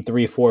the game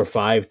 3, 4,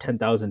 5,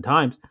 10,000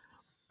 times,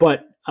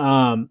 but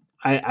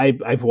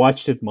I've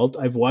watched it.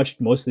 I've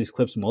watched most of these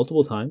clips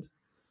multiple times.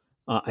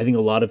 I think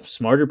a lot of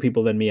smarter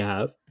people than me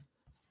have.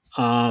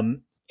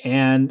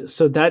 And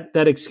so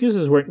that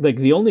excuses work. Like,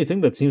 the only thing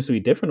that seems to be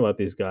different about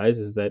these guys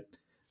is that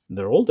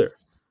they're older,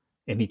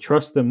 and he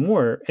trusts them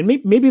more. And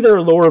maybe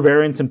they're lower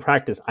variance in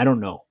practice. I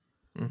don't know.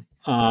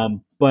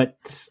 But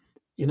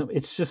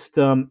it's just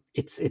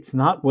it's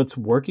not what's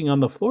working on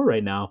the floor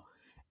right now.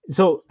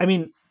 So I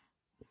mean,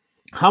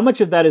 how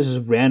much of that is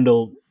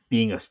Randle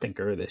being a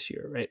stinker this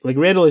year, right? Like,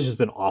 Randle has just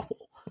been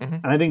awful,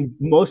 and I think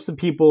most of the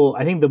people.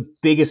 I think the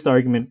biggest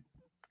argument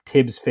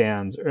Tibbs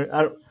fans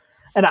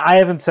and I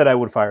haven't said I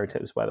would fire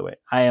Tibbs, by the way.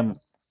 I am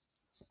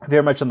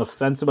very much on the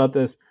fence about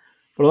this.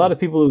 But a lot of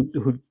people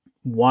who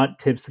want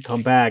Tibbs to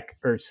come back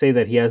or say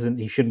that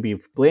he shouldn't be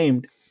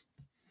blamed,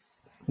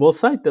 will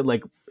cite that,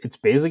 like, it's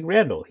basically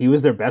Randle. He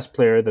was their best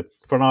player. The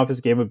front office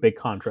gave him a big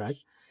contract.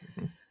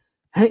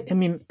 I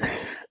mean,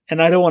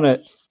 and I don't want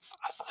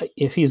to,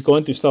 if he's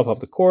going through stuff off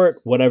the court,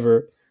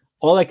 whatever,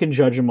 all I can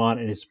judge him on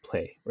is his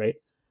play, right?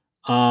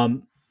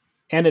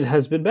 And it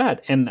has been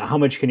bad. And how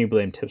much can you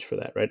blame Tibbs for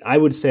that, right? I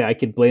would say I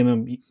could blame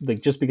him,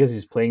 like, just because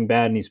he's playing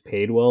bad and he's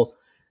paid well,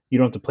 you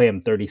don't have to play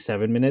him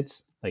 37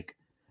 minutes. Like,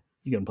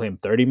 you can play him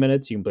 30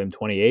 minutes, you can play him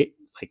 28.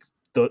 Like,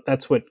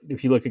 that's what,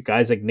 if you look at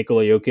guys like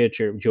Nikola Jokic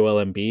or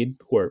Joel Embiid,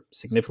 who are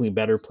significantly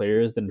better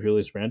players than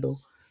Julius Randle.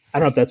 I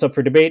don't know if that's up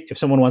for debate. If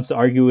someone wants to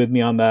argue with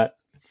me on that,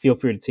 feel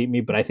free to tweet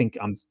me. But I think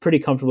I'm pretty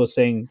comfortable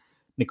saying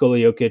Nikola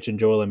Jokic and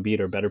Joel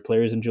Embiid are better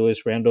players than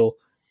Julius Randle,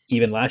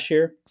 even last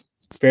year.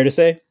 Fair to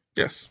say?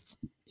 Yes.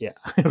 Yeah,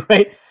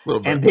 right.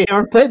 And they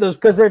aren't playing those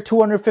because they're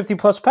 250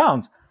 plus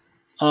pounds.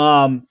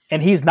 And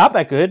he's not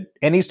that good,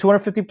 and he's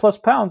 250 plus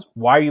pounds.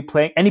 Why are you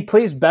playing? And he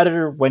plays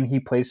better when he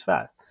plays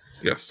fast.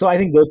 Yes. So I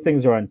think those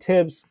things are on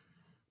Tibbs.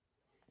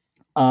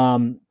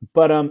 But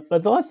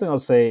the last thing I'll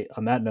say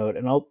on that note,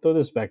 and I'll throw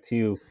this back to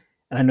you,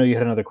 and I know you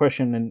had another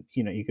question, and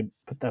you could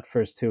put that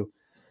first too.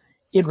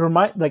 I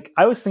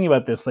was thinking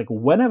about this, like,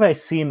 when have I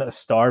seen a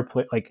star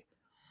play, like,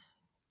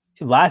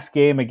 last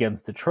game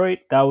against Detroit?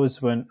 That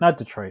was when, not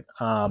Detroit,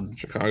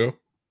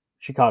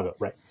 Chicago,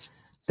 right?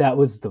 That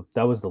was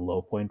the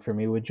low point for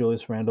me with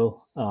Julius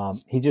Randle.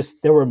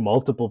 There were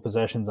multiple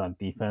possessions on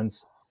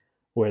defense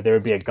where there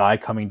would be a guy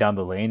coming down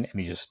the lane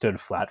and he just stood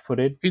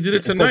flat-footed. He did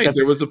it tonight. Like,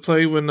 there was a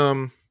play when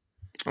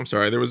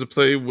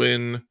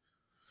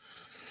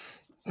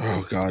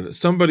oh god,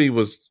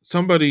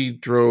 somebody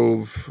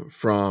drove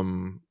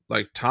from,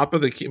 like, top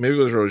of the key, maybe it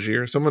was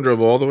Rozier. Someone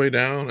drove all the way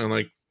down, and,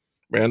 like,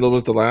 Randle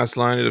was the last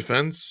line of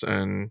defense,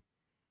 and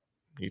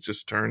he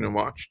just turned and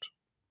watched.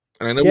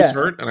 And I know he's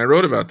hurt, and I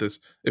wrote about this.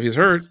 If he's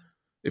hurt,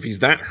 if he's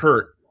that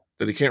hurt,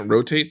 that he can't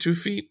rotate 2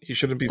 feet, he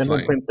shouldn't be Then we're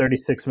playing. playing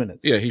 36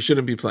 minutes. Yeah, he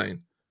shouldn't be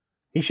playing.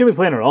 He should be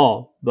playing at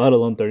all, let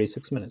alone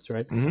 36 minutes,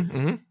 right? Mm-hmm,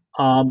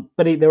 mm-hmm.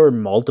 But there were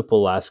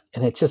multiple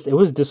and it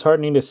was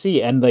disheartening to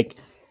see. And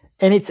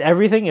it's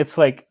everything. It's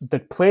like the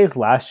plays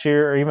last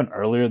year or even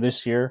earlier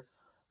this year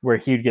where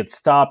he would get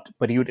stopped,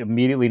 but he would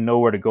immediately know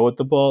where to go with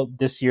the ball.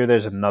 This year,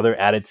 there's another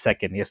added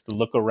second. He has to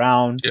look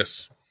around.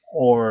 Yes.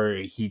 Or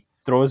he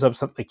throws up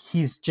something.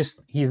 He's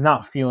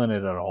not feeling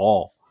it at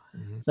all.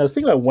 Mm-hmm. And I was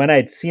thinking about when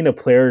I'd seen a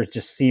player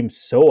just seem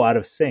so out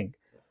of sync.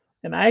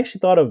 And I actually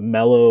thought of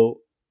Melo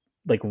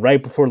like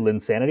right before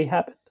Linsanity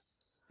happened.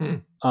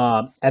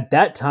 At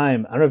that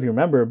time, I don't know if you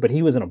remember, but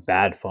he was in a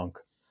bad funk.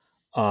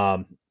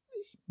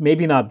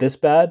 Maybe not this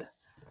bad,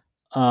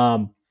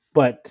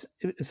 but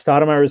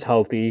Stoudemire was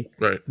healthy.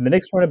 Right. And the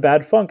Knicks were in a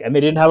bad funk, and they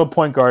didn't have a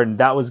point guard, and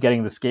that was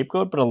getting the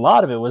scapegoat. But a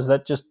lot of it was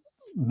that just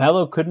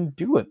Melo couldn't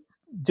do it.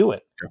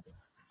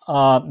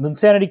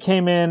 Linsanity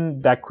came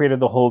in, that created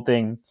the whole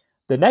thing.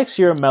 The next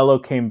year, Melo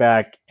came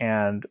back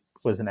and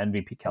was an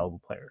MVP caliber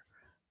player.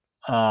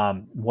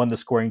 Won the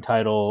scoring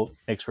title,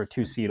 Knicks were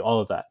 2 seed,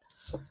 all of that.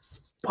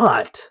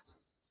 But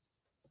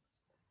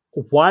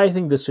why I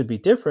think this would be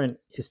different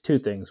is two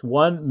things.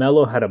 One,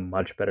 Melo had a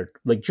much better,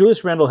 like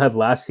Julius Randle had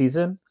last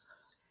season,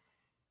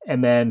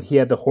 and then he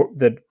had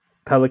the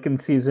Pelican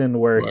season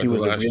where he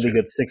was a really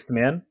good sixth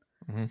man,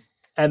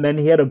 and then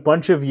he had a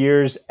bunch of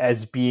years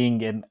as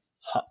being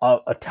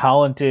a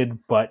talented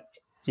but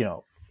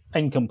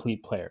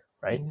incomplete player,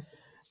 right?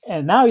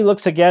 And now he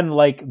looks again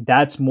like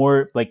that's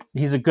more like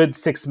he's a good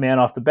sixth man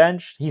off the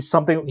bench. He's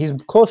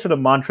closer to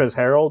Montrezl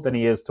Harrell than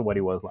he is to what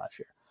he was last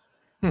year.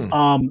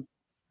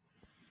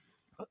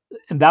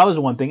 And that was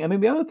one thing. I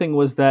mean, the other thing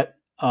was that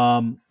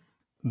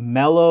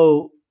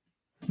Melo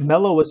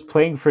was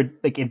playing for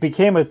like it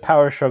became a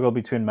power struggle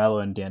between Melo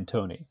and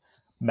D'Antoni.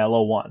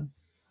 Melo won.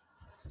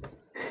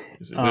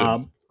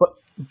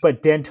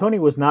 But D'Antoni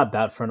was not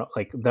that front.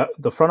 Like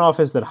the front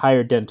office that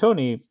hired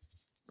D'Antoni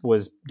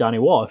was Donnie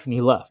Walsh, and he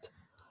left.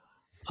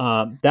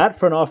 That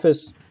front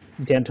office,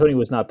 D'Antoni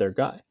was not their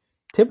guy.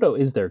 Thibodeau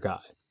is their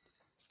guy.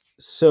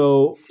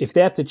 So if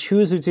they have to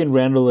choose between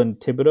Randle and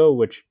Thibodeau,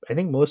 which I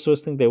think most of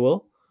us think they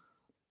will,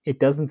 it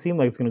doesn't seem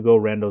like it's going to go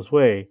Randle's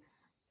way.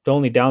 The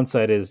only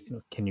downside is,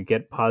 can you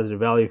get positive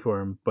value for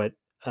him? But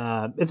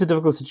it's a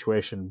difficult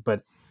situation.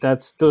 But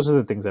those are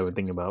the things I would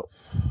think about.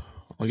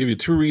 I'll give you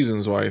 2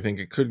 reasons why I think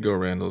it could go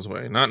Randle's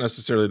way. Not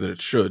necessarily that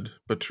it should,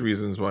 but 2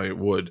 reasons why it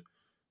would.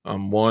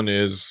 One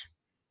is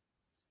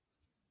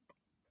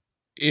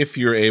if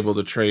you're able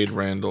to trade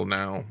Randle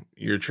now,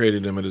 you're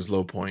trading him at his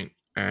low point,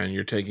 and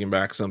you're taking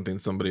back something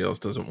somebody else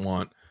doesn't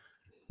want.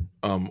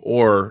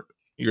 Or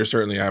you're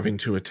certainly having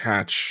to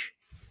attach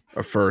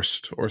a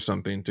first or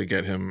something to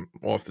get him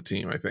off the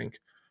team, I think.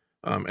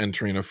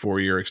 Entering a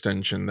 4-year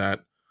extension that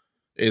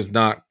is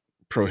not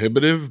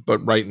prohibitive,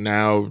 but right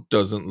now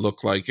doesn't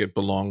look like it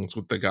belongs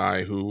with the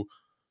guy who,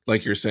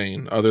 like you're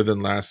saying, other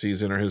than last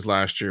season or his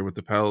last year with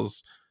the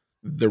Pels,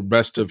 the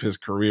rest of his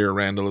career,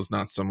 Randle is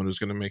not someone who's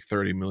going to make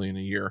 $30 million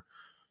a year.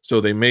 So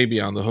they may be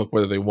on the hook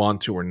whether they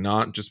want to or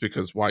not, just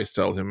because why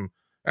sell him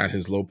at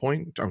his low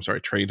point? I'm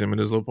sorry, trade him at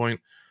his low point.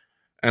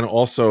 And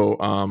also,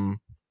 I'm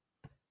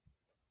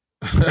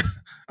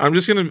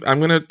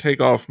gonna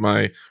take off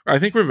I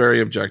think we're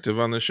very objective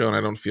on this show, and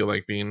I don't feel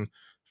like being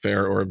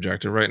fair or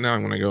objective right now.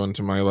 I'm gonna go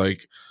into my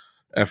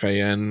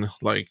FAN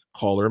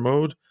caller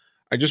mode.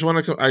 I just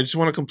want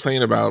to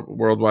complain about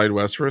Worldwide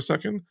West for a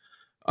second.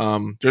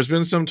 There's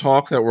been some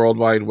talk that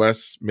Worldwide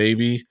West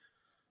maybe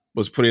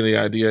was putting the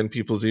idea in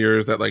people's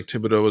ears that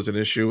Thibodeau was an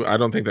issue. I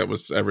don't think that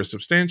was ever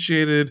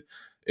substantiated.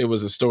 It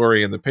was a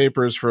story in the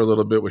papers for a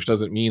little bit, which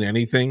doesn't mean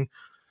anything.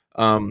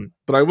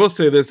 But I will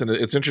say this, and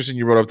it's interesting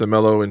you brought up the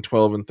Melo in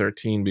 12 and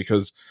 13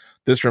 because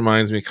this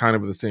reminds me kind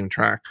of the same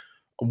track.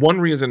 One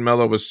reason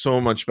Melo was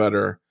so much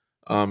better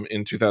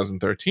in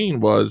 2013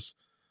 was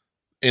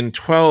in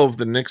 12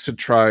 the Knicks had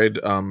tried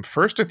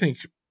first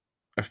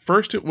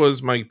it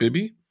was Mike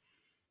Bibby,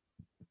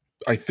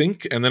 I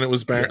think, and then it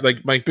was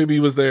Mike Bibby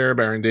was there,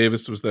 Baron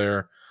Davis was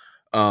there.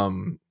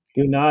 Do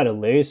not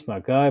erase my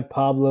guy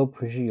Pablo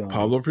Prigioni.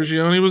 Pablo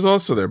Prigioni was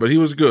also there, but he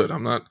was good.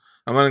 I'm not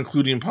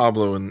including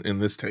Pablo in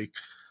this take.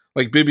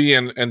 Bibby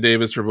and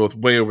Davis were both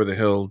way over the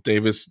hill.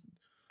 Davis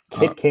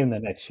Kid came the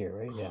next year,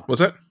 right? Yeah.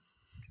 What's that?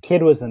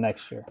 Kid was the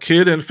next year.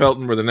 Kid and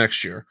Felton were the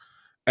next year.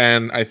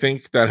 And I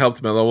think that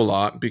helped Melo a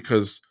lot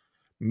because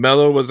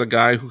Melo was a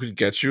guy who could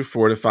get you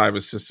 4 to 5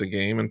 assists a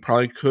game and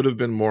probably could have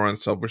been more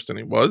unselfish than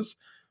he was.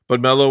 But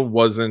Melo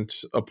wasn't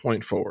a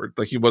point forward.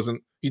 He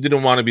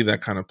didn't want to be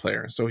that kind of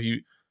player. So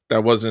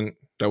that wasn't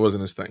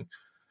his thing.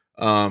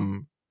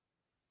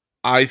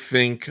 I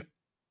think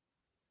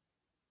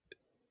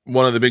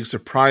one of the big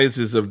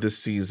surprises of this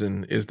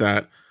season is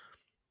that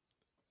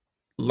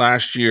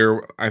last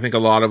year, I think a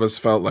lot of us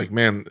felt like,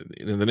 man,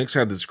 the Knicks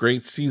had this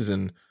great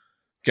season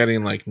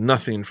getting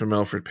nothing from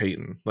Elfrid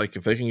Payton.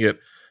 If they can get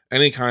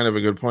any kind of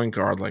a good point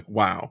guard,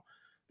 wow.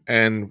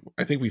 And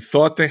I think we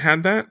thought they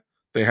had that.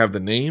 They have the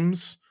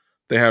names.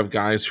 They have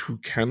guys who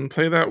can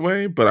play that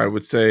way. But I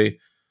would say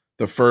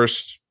the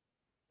first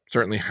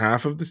certainly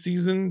half of the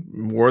season,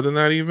 more than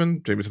that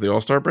even, maybe to the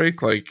All-Star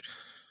break. Like,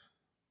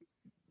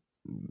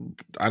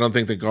 I don't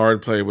think the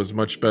guard play was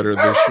much better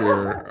this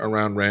year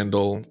around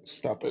Randall.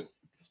 Stop it.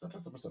 Stop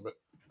it.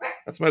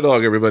 That's my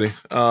dog, everybody.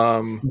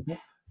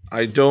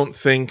 I don't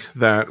think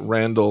that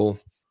Randall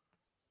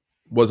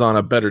was on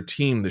a better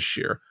team this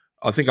year.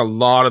 I think a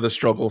lot of the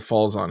struggle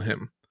falls on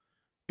him.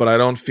 But I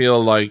don't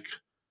feel like,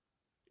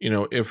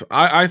 if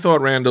I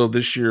thought Randall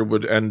this year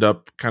would end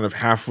up kind of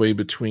halfway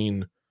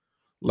between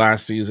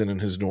last season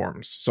and his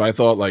norms. So I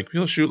thought like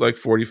he'll shoot like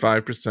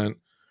 45%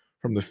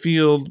 from the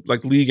field,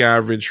 like league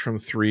average from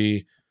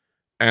 3,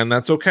 and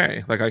that's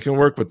okay. Like I can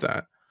work with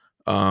that.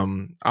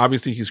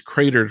 Obviously he's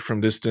cratered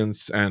from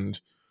distance, and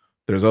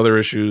there's other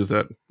issues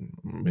that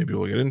maybe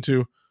we'll get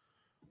into.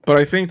 But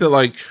I think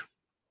that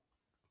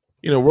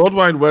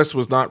Worldwide West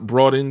was not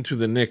brought into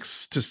the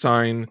Knicks to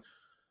sign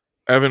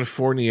Evan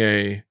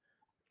Fournier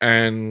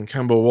and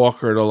Kemba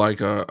Walker to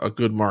like a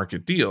good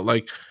market deal.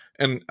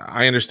 And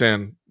I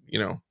understand,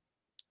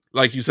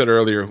 like you said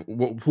earlier,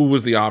 who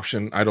was the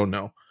option? I don't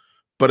know.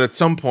 But at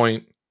some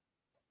point,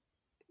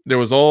 there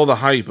was all the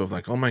hype of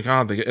like, oh my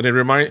God.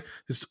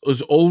 This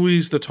was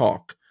always the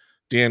talk.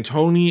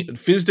 D'Antoni,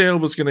 Fizdale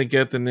was going to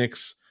get the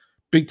Knicks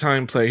big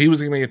time play. He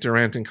was going to get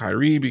Durant and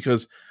Kyrie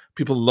because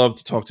people love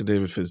to talk to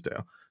David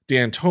Fizdale.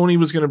 D'Antoni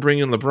was going to bring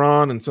in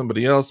LeBron and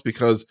somebody else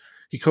because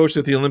he coached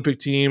at the Olympic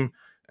team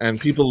and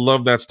people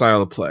love that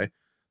style of play.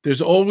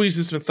 There's always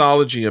this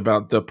mythology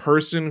about the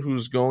person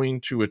who's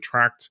going to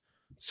attract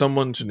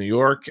someone to New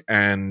York,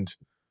 and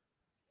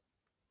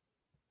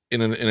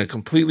in a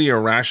completely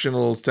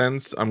irrational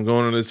sense, I'm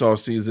going into this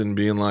offseason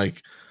being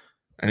like,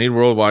 I need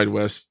Worldwide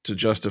West to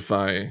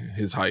justify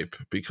his hype,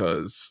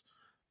 because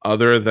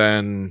other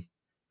than,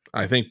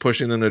 I think,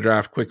 pushing them to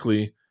draft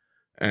quickly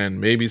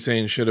and maybe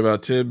saying shit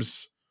about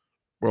Tibbs,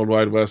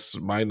 Worldwide West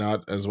might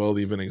not as well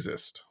even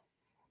exist.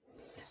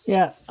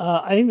 Yeah,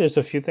 I think there's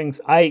a few things.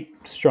 I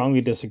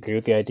strongly disagree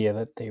with the idea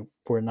that they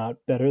were not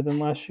better than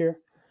last year.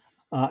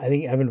 I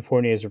think Evan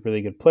Fournier is a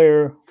really good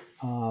player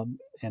and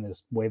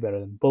is way better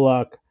than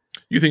Bullock.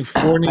 You think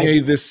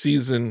Fournier this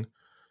season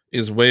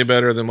is way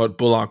better than what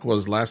Bullock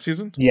was last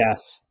season?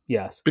 Yes.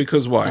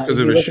 Because why? Because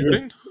of his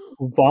shooting?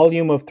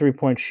 Volume of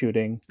three-point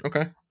shooting.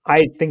 Okay.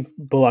 I think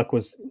Bullock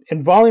was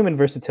in volume and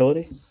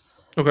versatility.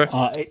 Okay.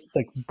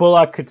 Like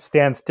Bullock could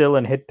stand still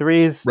and hit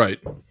threes. Right.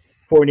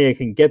 Fournier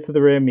can get to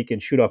the rim. He can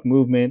shoot off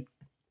movement.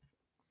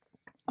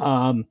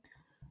 I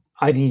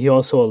think he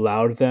also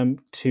allowed them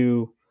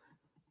to,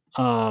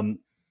 he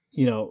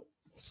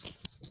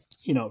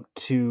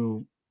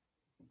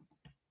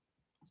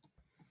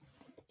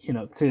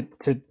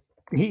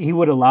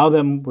would allow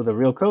them with a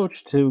real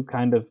coach to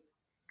kind of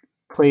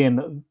play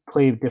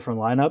different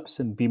lineups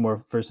and be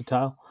more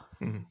versatile.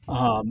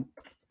 Mm-hmm.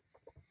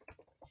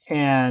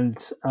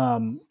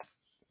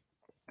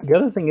 The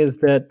other thing is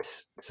that,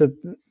 so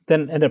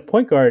then at a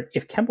point guard,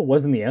 if Kemba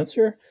wasn't the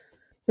answer,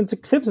 and to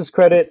Tibbs'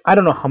 credit, I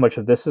don't know how much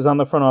of this is on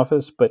the front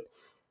office, but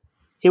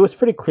it was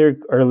pretty clear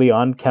early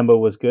on Kemba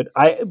was good.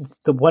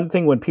 The one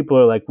thing when people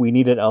are like, we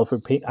needed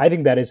Elfrid Payton, I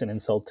think that is an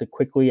insult to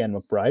Quickley and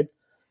McBride.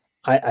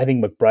 I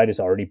think McBride is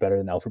already better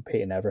than Elfrid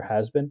Payton ever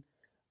has been.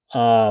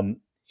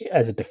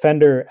 As a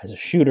defender, as a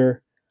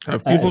shooter.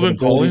 Have people been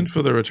calling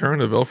for the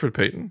return of Elfrid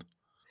Payton?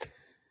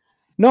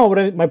 No,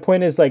 but my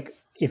point is, like,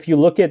 if you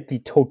look at the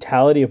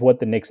totality of what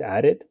the Knicks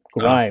added,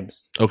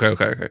 Grimes. Okay.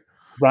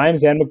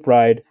 Grimes and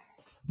McBride,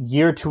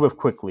 year 2 of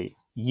Quickley,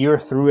 year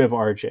 3 of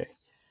RJ.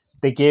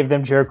 They gave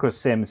them Jericho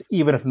Sims,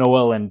 even if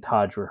Noel and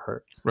Taj were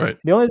hurt. Right.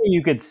 The only thing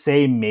you could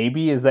say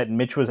maybe is that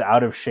Mitch was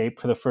out of shape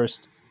for the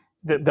first.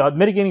 The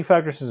mitigating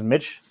factors is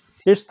Mitch.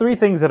 There's 3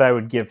 things that I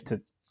would give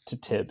to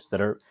Tibbs that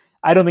are.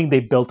 I don't think they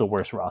built a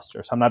worse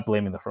roster, so I'm not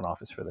blaming the front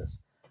office for this.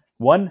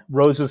 1,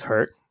 Rose was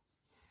hurt,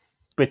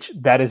 which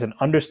that is an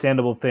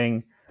understandable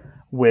thing,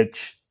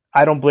 which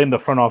I don't blame the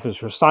front office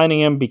for signing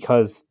him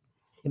because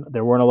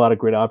there weren't a lot of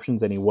great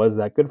options and he was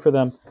that good for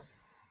them.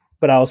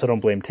 But I also don't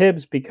blame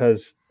Tibbs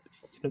because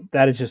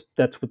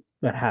that's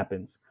what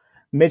happens.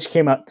 Mitch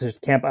came out to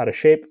camp out of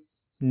shape.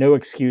 No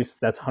excuse.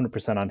 That's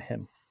 100% on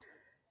him.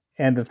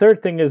 And the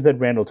third thing is that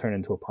Randall turned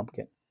into a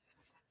pumpkin.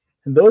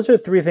 And those are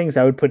 3 things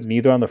I would put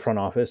neither on the front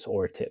office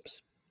or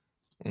Tibbs.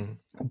 Mm-hmm.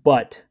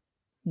 But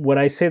would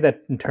I say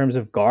that in terms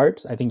of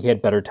guards, I think he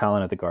had better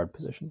talent at the guard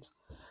positions.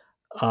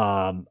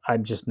 I'm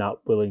just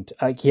not willing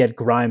to. He had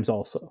Grimes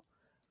also.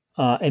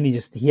 And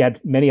he had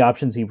many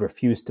options he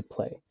refused to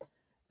play.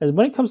 As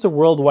when it comes to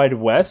Worldwide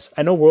West,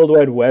 I know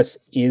Worldwide West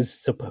is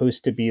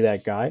supposed to be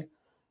that guy,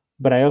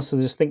 but I also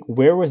just think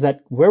where was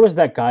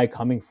that guy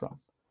coming from?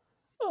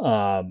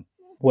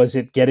 Was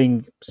it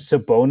getting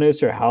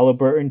Sabonis or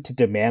Halliburton to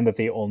demand that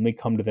they only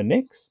come to the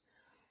Knicks?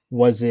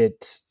 Was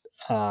it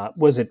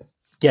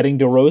getting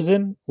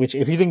DeRozan? Which,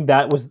 if you think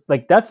that was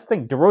that's the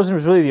thing, DeRozan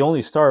was really the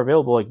only star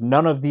available. Like,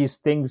 none of these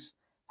things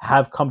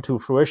have come to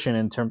fruition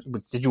in terms.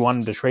 Did you want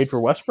him to trade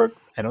for Westbrook?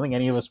 I don't think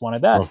any of us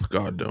wanted that. Oh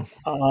God, no.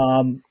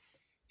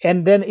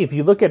 And then if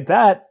you look at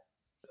that,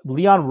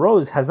 Leon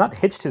Rose has not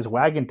hitched his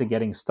wagon to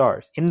getting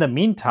stars. In the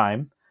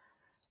meantime,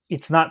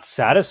 it's not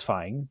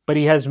satisfying, but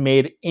he has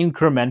made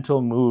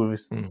incremental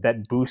moves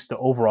that boost the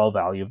overall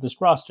value of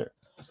this roster.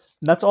 And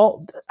that's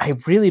all. I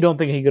really don't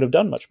think he could have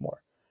done much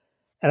more.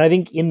 And I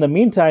think in the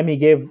meantime, he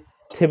gave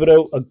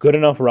Thibodeau a good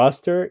enough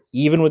roster,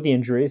 even with the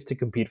injuries, to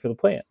compete for the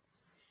play-in.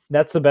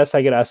 That's the best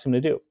I could ask him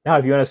to do. Now,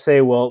 if you want to say,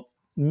 well,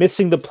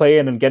 missing the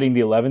play-in and getting the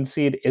 11th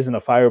seed isn't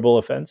a fireable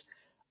offense,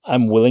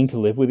 I'm willing to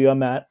live with you on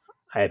that.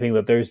 I think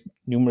that there's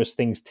numerous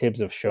things Tibbs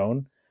have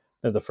shown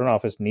that the front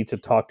office needs to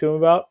talk to him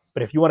about.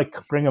 But if you want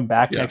to bring him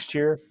back next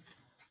year,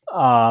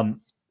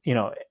 you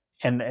know,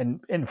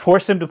 and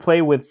force him to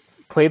play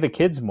the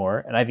kids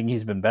more, and I think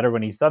he's been better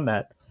when he's done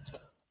that,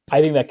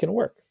 I think that can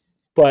work.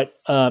 But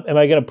am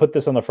I going to put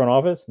this on the front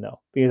office? No,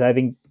 because I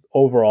think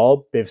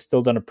overall they've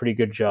still done a pretty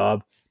good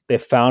job.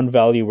 They've found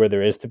value where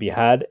there is to be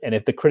had. And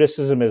if the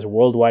criticism is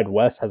Worldwide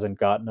West hasn't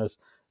gotten us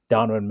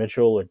Donovan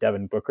Mitchell or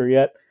Devin Booker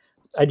yet,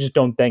 I just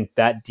don't think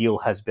that deal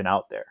has been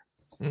out there.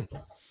 The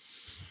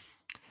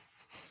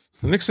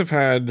Knicks have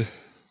had,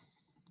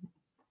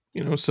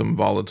 some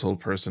volatile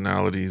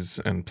personalities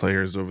and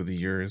players over the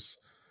years.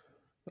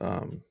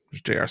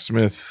 There's J.R.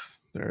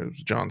 Smith.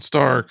 There's John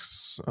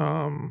Starks.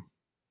 I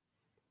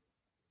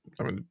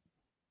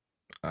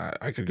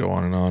could go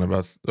on and on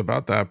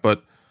about that,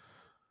 but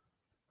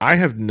I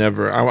have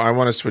never. I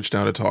want to switch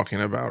now to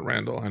talking about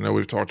Randall. I know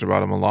we've talked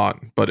about him a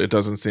lot, but it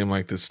doesn't seem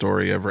like this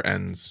story ever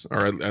ends,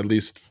 or at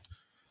least,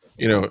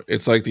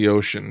 it's like the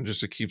ocean.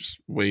 Just it keeps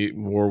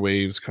more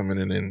waves coming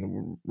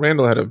in.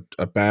 Randall had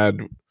a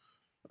bad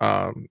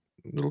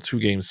little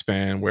 2-game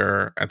span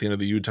where at the end of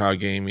the Utah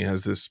game he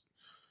has this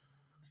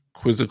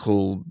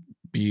quizzical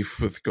beef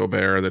with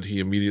Gobert that he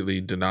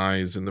immediately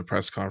denies in the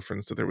press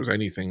conference that there was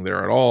anything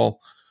there at all.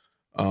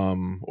 Or I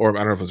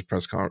don't know if it was a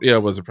press conference. Yeah,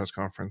 it was a press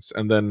conference.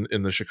 And then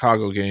in the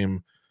Chicago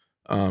game,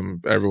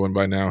 everyone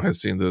by now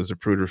has seen the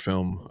Zapruder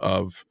film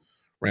of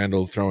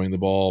Randall throwing the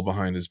ball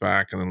behind his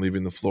back and then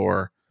leaving the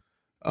floor.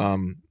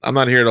 I'm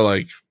not here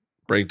to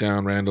break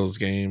down Randall's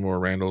game or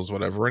Randall's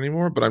whatever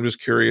anymore, but I'm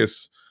just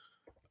curious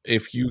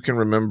if you can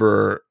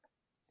remember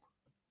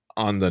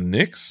on the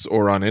Knicks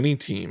or on any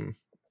team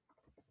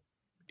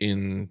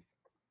in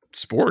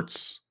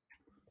sports.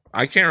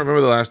 I can't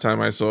remember the last time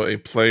I saw a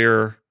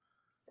player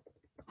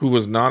who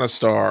was not a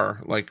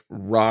star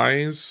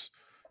rise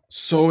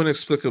so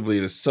inexplicably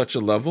to such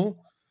a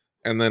level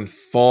and then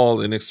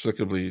fall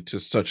inexplicably to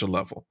such a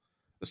level.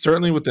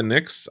 Certainly with the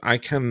Knicks, I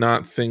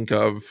cannot think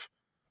of.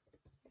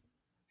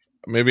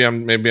 Maybe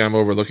I'm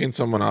overlooking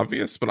someone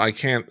obvious, but I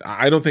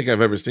don't think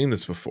I've ever seen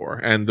this before.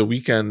 And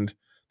the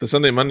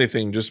Sunday Monday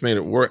thing just made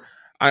it work.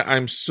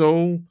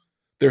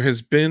 There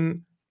has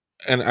been,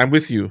 and I'm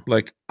with you.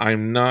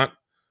 I'm not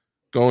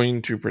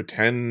going to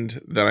pretend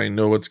that I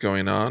know what's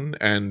going on.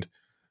 And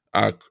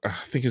I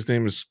think his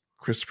name is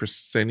Chris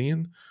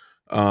Persenian.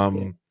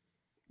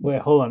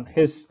 Wait, hold on.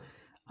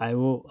 I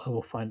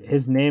will find it.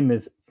 His name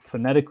is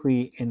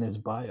phonetically in his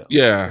bio.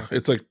 Yeah,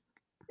 it's like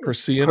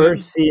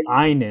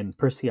Persianen.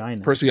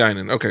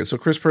 Persianen. Okay, so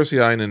Chris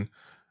Persianen.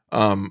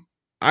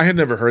 I had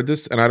never heard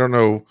this, and I don't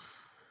know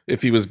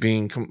if he was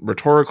being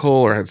rhetorical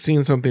or had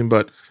seen something,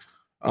 but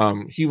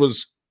he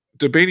was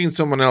debating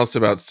someone else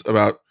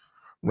about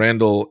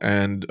Randall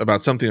and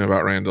about something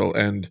about Randall,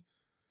 and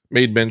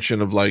made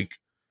mention of I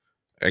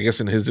guess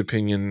in his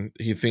opinion,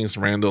 he thinks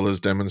Randall is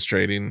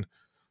demonstrating.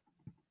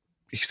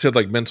 He said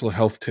mental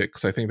health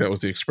tics. I think that was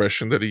the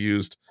expression that he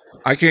used.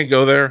 I can't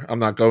go there. I'm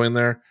not going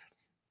there.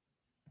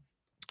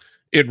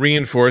 It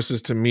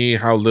reinforces to me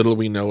how little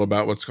we know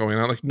about what's going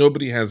on.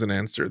 Nobody has an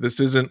answer. This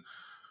isn't,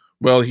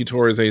 well, he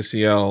tore his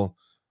ACL.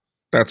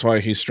 That's why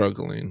he's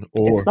struggling.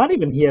 Or it's not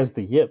even he has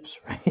the yips,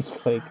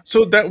 right?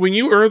 So that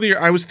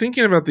I was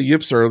thinking about the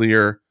yips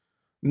earlier,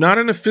 not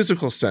in a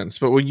physical sense,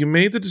 but when you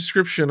made the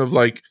description of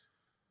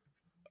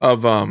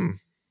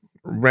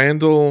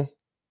Randall,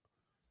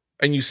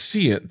 and you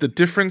see it, the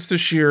difference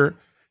this year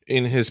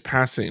in his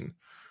passing,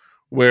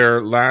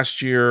 where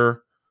last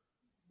year,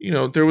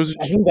 there was.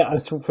 I think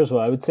that, first of all,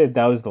 I would say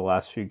that was the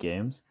last few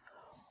games.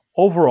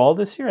 Overall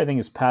this year, I think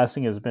his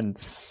passing has been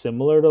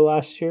similar to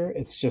last year.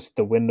 It's just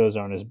the windows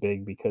aren't as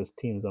big because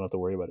teams don't have to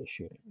worry about his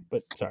shooting.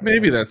 But sorry.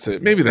 Maybe that's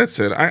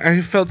it.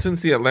 I felt since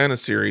the Atlanta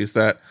series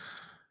that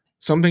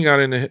something got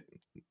into.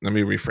 Let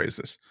me rephrase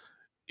this.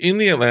 In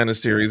the Atlanta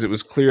series, it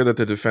was clear that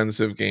the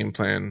defensive game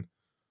plan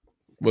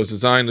was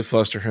designed to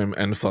fluster him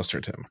and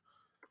flustered him.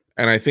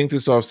 And I think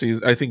this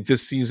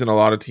season, a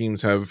lot of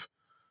teams have,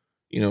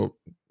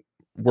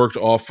 worked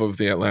off of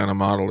the Atlanta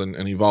model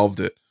and evolved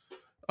it.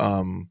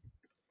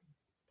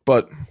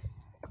 But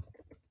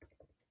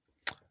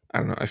I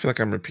don't know. I feel like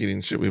I'm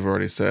repeating shit we've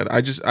already said.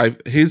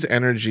 His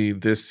energy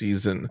this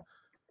season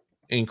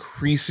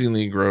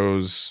increasingly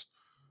grows.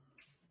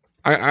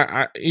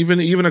 I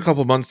even a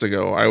couple months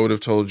ago, I would have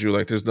told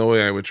you there's no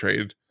way I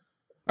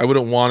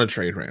wouldn't want to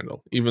trade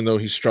Randall, even though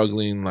he's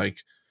struggling,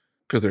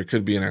 because there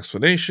could be an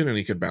explanation and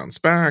he could bounce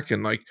back.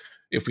 And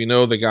if we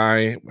know the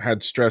guy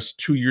had stress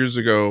 2 years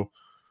ago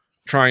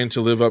trying to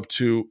live up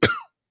to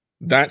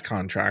that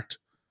contract,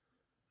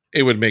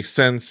 it would make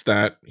sense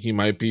that he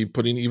might be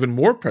putting even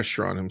more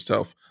pressure on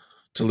himself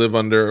to live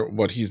under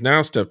what he's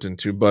now stepped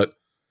into. But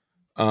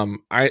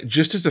I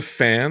just as a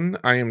fan,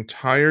 I am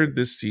tired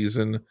this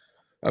season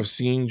of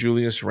seeing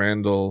Julius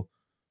Randle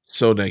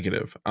so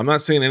negative. I'm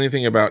not saying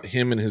anything about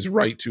him and his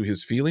right to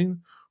his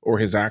feeling or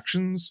his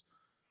actions.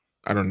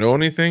 I don't know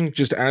anything.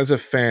 Just as a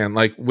fan,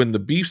 like when the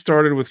beef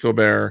started with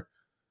Gobert,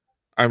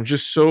 I'm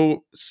just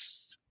so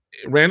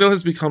Randle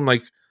has become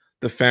like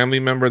the family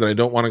member that I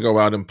don't want to go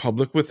out in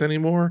public with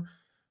anymore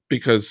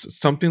because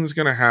something's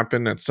going to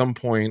happen at some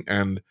point,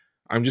 and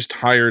I'm just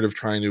tired of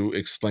trying to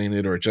explain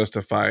it or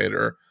justify it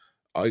or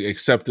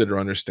accept it or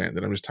understand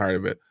it. I'm just tired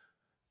of it.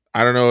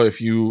 I don't know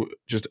if you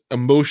just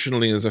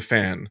emotionally as a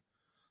fan,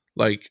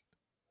 like,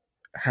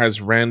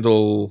 has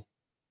Randle,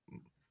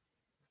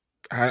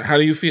 how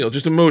do you feel?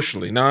 Just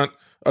emotionally, not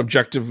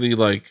objectively,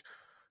 like,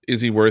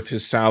 is he worth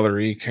his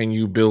salary? Can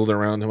you build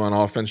around him on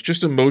offense?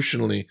 Just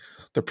emotionally,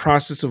 the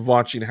process of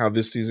watching how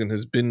this season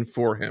has been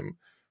for him.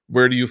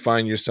 Where do you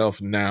find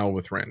yourself now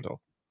with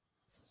Randle?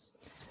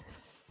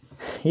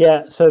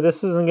 Yeah, so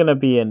this isn't going to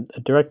be a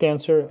direct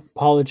answer.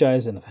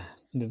 Apologize in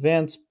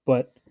advance,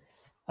 but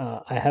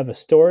I have a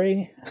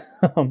story.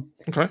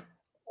 Okay.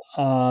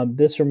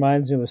 This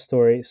reminds me of a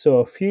story. So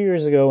a few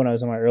years ago, when I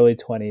was in my early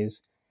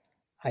 20s,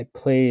 I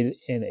played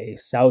in a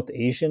South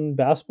Asian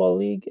basketball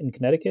league in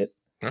Connecticut.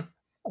 Yeah.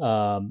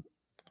 So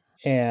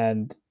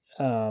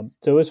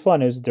it was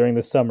fun. It was during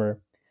the summer.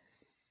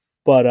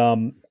 But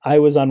I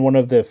was on one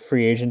of the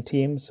free agent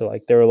teams. So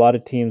like there were a lot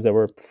of teams that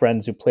were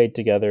friends who played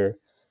together.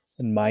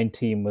 And my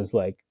team was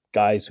like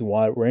guys who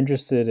were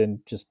interested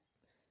in just,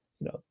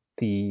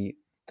 the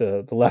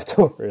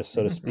leftovers,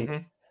 so to speak.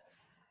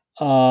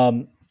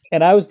 And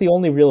I was the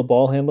only real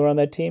ball handler on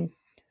that team.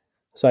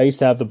 So I used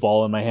to have the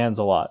ball in my hands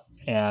a lot.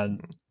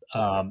 And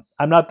I'm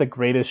not the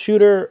greatest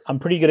shooter. I'm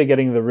pretty good at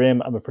getting to the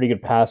rim. I'm a pretty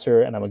good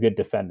passer, and I'm a good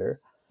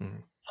defender.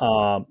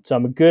 So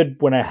I'm good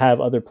when I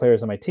have other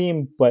players on my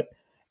team. But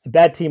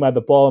that team, I had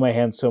the ball in my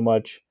hands so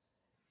much.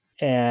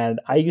 And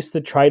I used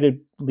to try to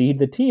lead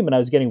the team, and I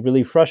was getting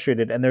really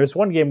frustrated. And there was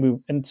one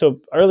game so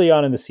early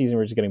on in the season, we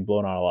were just getting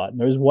blown out a lot. And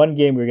there was one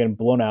game we were getting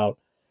blown out.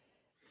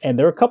 And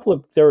there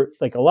were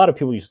like a lot of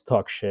people used to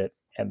talk shit,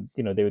 and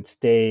they would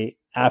stay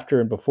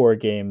after and before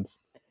games.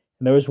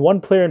 And there was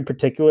one player in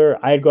particular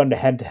I had gone to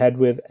head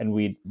with, and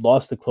we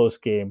lost a close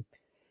game.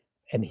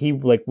 And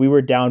we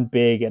were down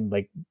big, and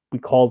like we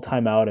called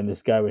timeout, and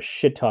this guy was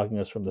shit talking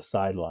us from the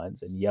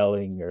sidelines and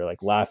yelling or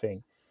like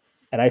laughing.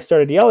 And I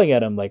started yelling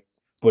at him like,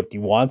 "What, do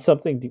you want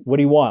something? What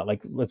do you want?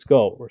 Like, let's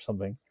go," or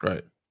something.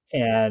 Right.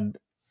 And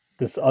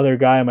this other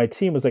guy on my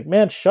team was like,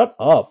 "Man, shut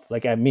up!"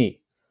 Like at me.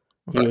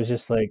 He was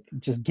just like,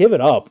 "Just give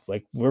it up.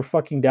 Like we're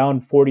fucking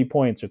down 40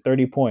 points or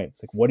 30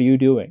 points. Like, what are you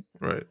doing?"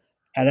 Right.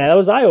 And that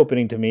was eye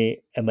opening to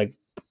me. And like,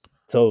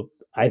 so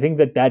I think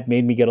that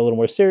made me get a little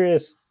more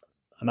serious.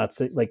 I'm not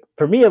saying, like,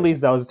 for me at least,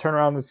 that was a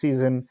turnaround this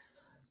season.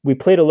 We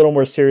played a little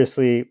more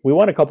seriously. We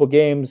won a couple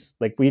games.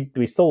 Like we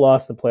still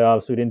lost the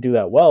playoffs. We didn't do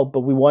that well,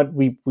 but we won.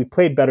 We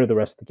played better the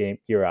rest of the game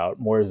year out,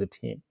 more as a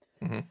team.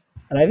 And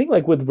I think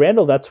like with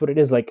Randle, that's what it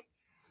is. Like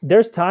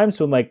there's times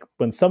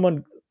when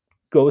someone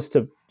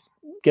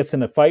gets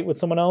in a fight with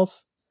someone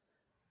else,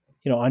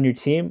 on your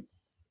team,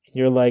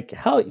 you're like,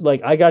 how,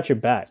 like, I got your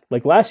back.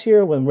 Like last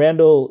year when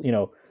Randle,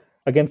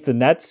 against the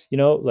Nets,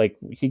 like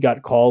he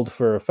got called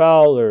for a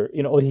foul, or,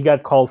 he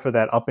got called for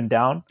that up and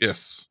down.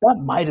 Yes.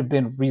 That might have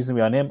been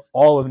reasonably on him.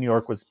 All of New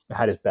York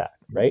had his back,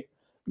 right?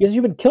 Because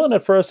you've been killing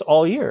it for us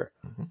all year.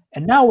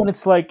 And now when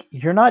it's like,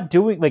 you're not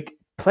doing, like,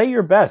 play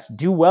your best,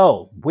 do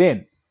well,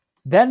 win,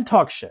 then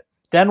talk shit,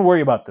 then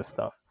worry about this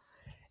stuff.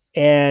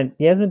 And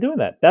he hasn't been doing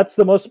that. That's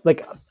the most,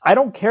 like, I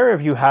don't care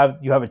if you have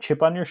a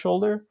chip on your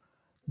shoulder,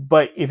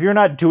 but if you're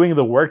not doing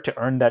the work to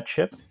earn that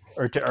chip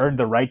or to earn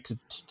the right to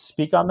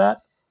speak on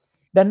that,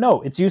 then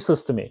no, it's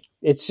useless to me.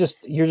 It's just,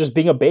 you're just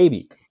being a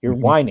baby. You're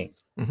whining.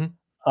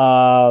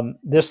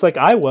 Just like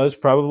I was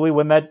probably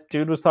when that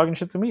dude was talking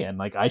shit to me, and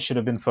like I should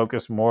have been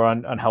focused more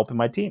on helping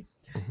my team.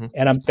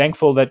 And I'm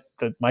thankful that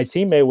my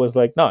teammate was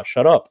like, "No,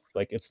 shut up.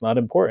 Like it's not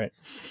important."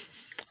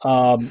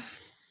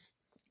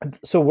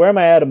 So where am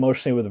I at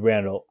emotionally with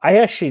Randle?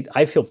 I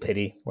feel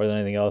pity more than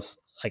anything else.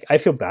 Like I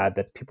feel bad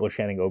that people are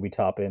chanting Obi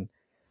Toppin.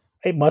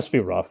 It must be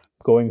rough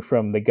going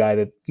from the guy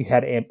that you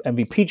had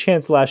MVP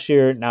chance last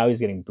year. Now he's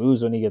getting booed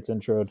when he gets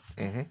introed.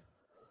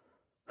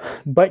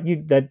 But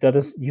you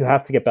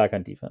have to get back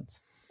on defense.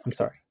 I'm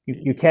sorry,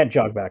 you can't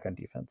jog back on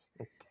defense.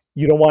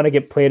 You don't want to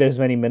get played as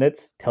many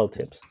minutes. Tell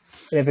Tibbs,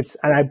 and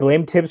I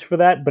blame Tibbs for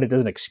that, but it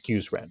doesn't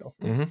excuse Randle.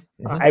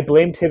 I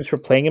blame Tibbs for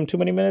playing him too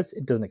many minutes.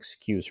 It doesn't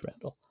excuse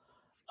Randle.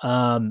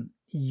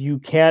 You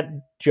can't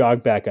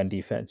jog back on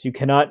defense. You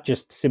cannot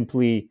just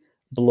simply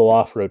blow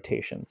off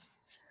rotations.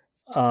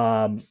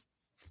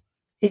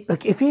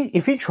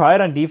 If he tried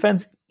on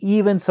defense,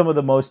 even some of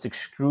the most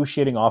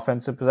excruciating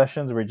offensive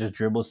possessions where he just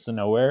dribbles to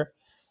nowhere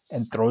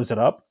and throws it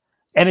up,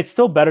 and it's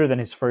still better than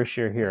his first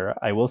year here,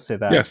 I will say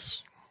that.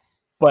 Yes.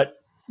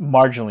 But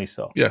marginally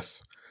so.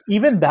 Yes.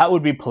 Even that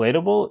would be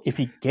palatable if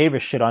he gave a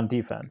shit on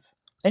defense.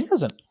 And he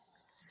doesn't.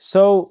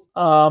 So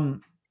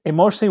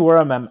emotionally, where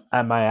am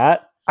I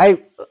at?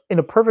 In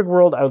a perfect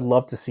world, I would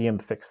love to see him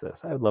fix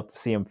this. I would love to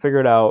see him figure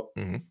it out.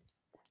 Mm-hmm.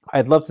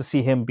 I'd love to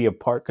see him be a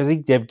part because he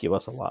did give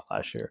us a lot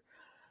last year.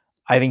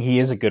 I think he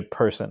is a good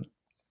person.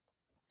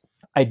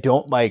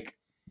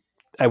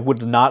 I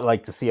would not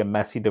like to see a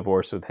messy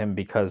divorce with him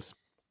because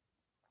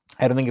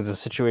I don't think it's a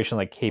situation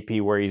like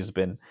KP where he's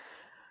been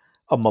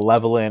a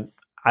malevolent.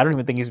 I don't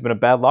even think he's been a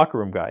bad locker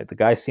room guy. The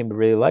guys seem to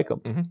really like him.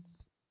 Mm-hmm.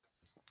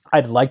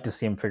 I'd like to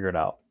see him figure it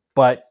out.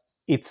 But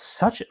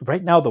it's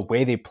right now the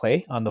way they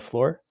play on the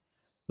floor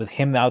with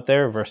him out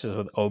there versus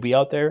with Obi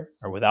out there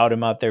or without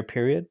him out there,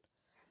 period.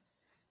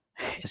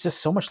 It's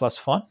just so much less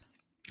fun.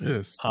 It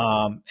is.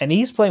 And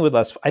he's playing with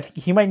less. I think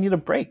he might need a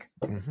break.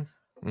 Mm-hmm.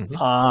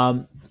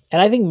 Mm-hmm.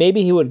 And I think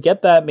maybe he would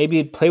get that. Maybe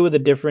he'd play with a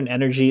different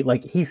energy.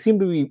 Like he seemed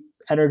to be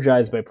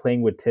energized by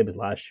playing with Tibbs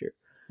last year.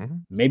 Mm-hmm.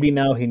 Maybe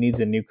now he needs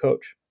a new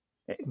coach.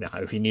 Now,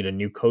 if you need a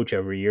new coach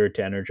every year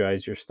to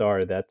energize your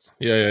star, that's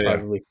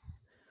probably.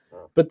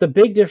 But the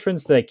big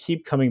difference that I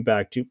keep coming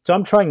back to, so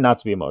I'm trying not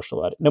to be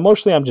emotional about it. And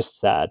emotionally, I'm just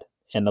sad.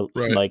 And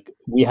like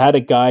we had a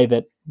guy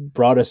that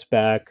brought us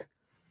back,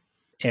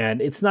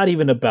 and it's not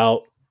even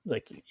about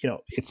like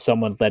it's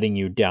someone letting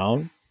you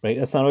down, right?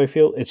 That's not how I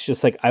feel. It's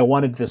just like I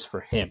wanted this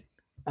for him.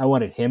 I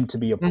wanted him to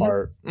be a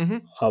part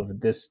of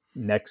this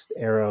next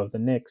era of the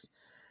Knicks,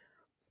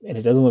 and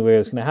it doesn't look like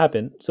it's going to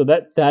happen. So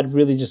that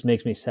really just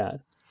makes me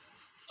sad.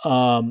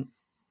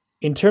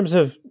 In terms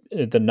of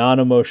the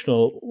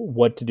non-emotional,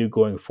 what to do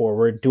going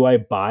forward, do I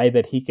buy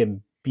that he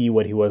can be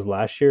what he was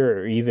last year,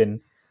 or even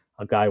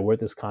a guy worth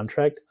his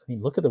contract? I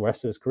mean, look at the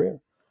rest of his career.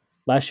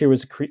 Last year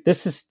was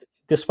this is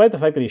despite the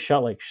fact that he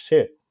shot like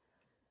shit.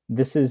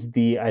 This is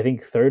the I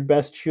think third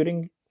best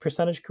shooting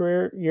percentage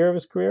year of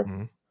his career.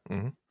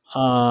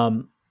 Mm-hmm.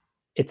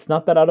 It's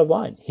not that out of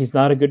line. He's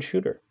not a good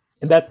shooter,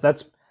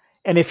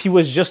 and if he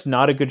was just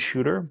not a good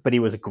shooter, but he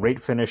was a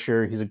great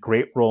finisher, he's a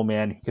great roll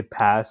man, he could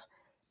pass,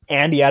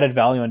 and he added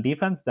value on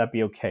defense, that'd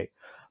be okay.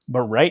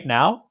 But right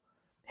now,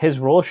 his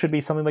role should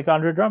be something like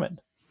Andre Drummond.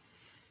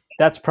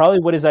 That's probably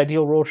what his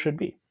ideal role should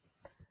be.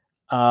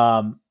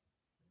 And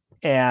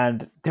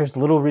there's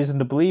little reason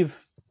to believe,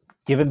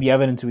 given the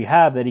evidence we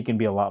have, that he can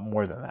be a lot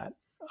more than that.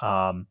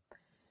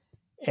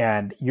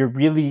 And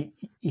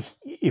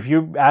if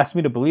you ask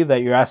me to believe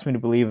that, you're asking me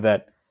to believe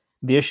that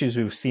the issues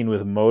we've seen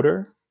with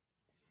motor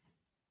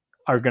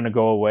are going to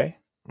go away.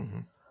 Mm-hmm.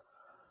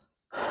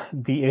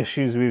 The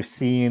issues we've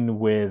seen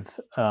with,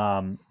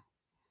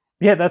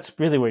 that's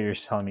really what you're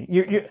telling me.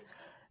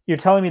 You're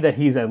telling me that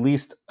he's at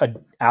least an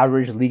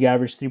league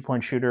average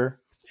 3-point shooter,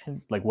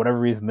 and like whatever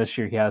reason this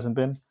year he hasn't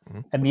been,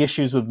 and the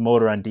issues with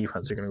motor on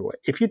defense are going to go away.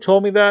 If you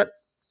told me that,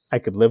 I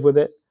could live with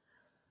it.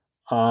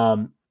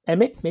 And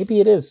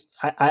maybe it is.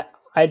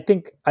 I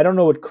think I don't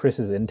know what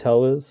Chris's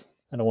intel is.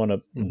 I don't want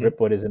to rip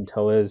what his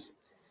intel is.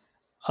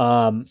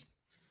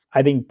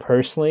 I think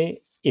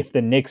personally, if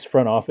the Knicks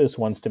front office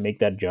wants to make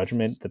that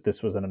judgment that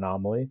this was an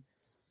anomaly,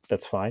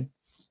 that's fine.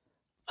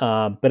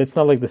 But it's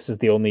not like this is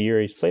the only year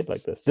he's played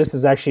like this. This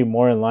is actually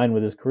more in line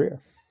with his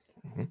career.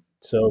 Mm-hmm.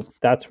 So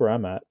that's where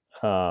I'm at.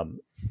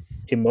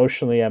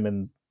 Emotionally,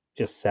 I'm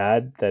just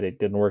sad that it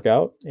didn't work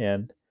out.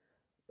 And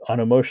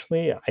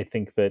unemotionally, I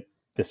think that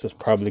this is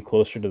probably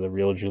closer to the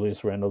real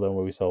Julius Randle than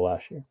what we saw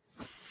last year.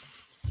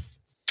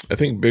 I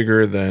think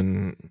bigger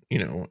than,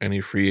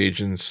 any free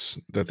agents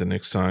that the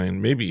Knicks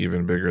sign, maybe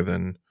even bigger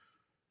than,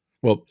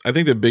 well, I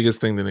think the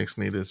biggest thing the Knicks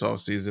need this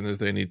offseason is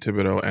they need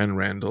Thibodeau and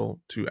Randle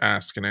to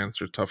ask and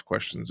answer tough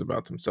questions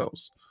about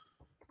themselves.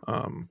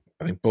 I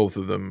think both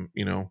of them,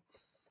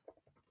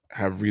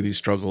 have really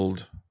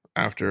struggled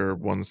after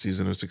one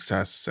season of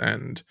success,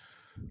 and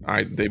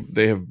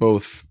they have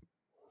both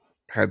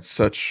had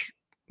such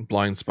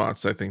blind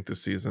spots, I think,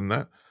 this season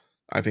that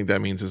I think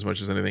that means as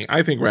much as anything.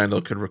 I think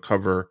Randle could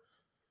recover.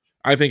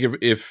 I think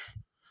if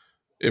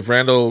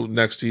Randle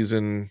next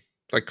season,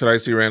 like, could I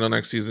see Randle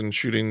next season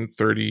shooting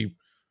 36%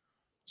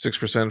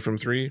 from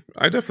three?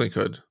 I definitely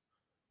could.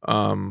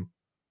 And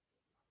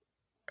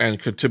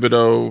could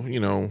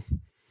Thibodeau,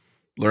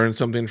 learn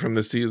something from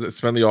this season,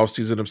 spend the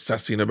offseason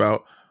obsessing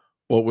about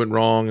what went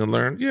wrong and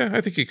learn? Yeah, I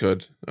think he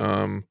could.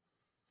 Having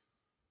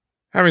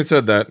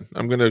said that,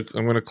 I'm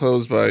gonna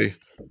close by,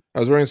 I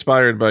was very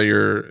inspired by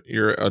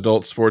your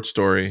adult sports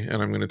story,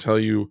 and I'm gonna tell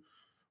you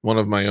one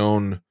of my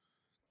own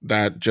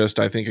that just,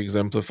 I think,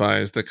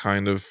 exemplifies the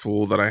kind of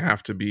fool that I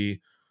have to be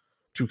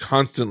to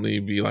constantly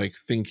be like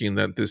thinking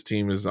that this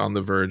team is on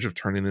the verge of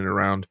turning it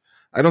around.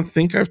 I don't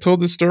think I've told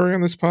this story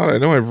on this pod. I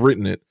know I've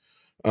written it.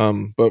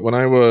 But when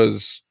I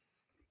was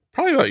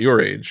probably about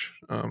your age,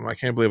 I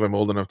can't believe I'm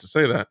old enough to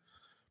say that,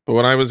 but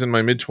when I was in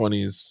my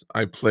mid-20s,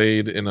 I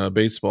played in a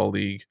baseball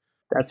league.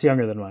 That's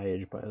younger than my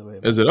age, by the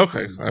way. Is it?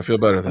 Okay. I feel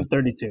better then. I'm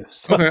 32.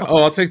 So. Okay. Oh,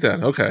 I'll take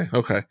that. Okay.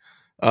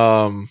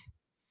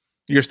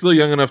 You're still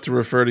young enough to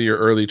refer to your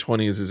early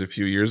 20s as a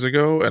few years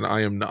ago, and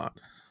I am not.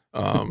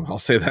 I'll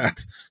say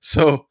that.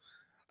 So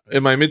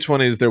in my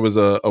mid-20s, there was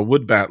a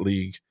wood bat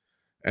league,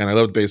 and I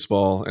loved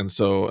baseball, and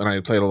I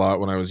played a lot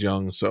when I was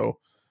young. So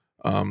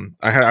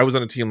I was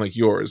on a team like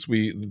yours.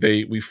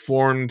 We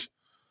formed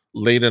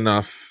late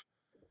enough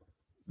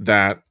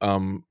that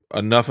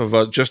enough of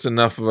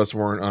us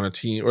weren't on a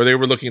team, or they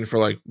were looking for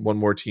like one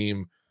more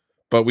team,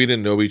 but we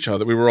didn't know each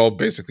other. We were all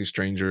basically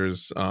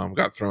strangers,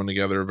 got thrown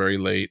together very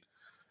late.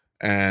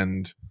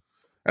 And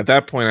at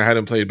that point I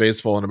hadn't played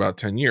baseball in about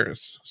 10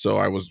 years. So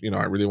I was,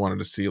 I really wanted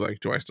to see, like,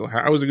 do I still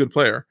have, I was a good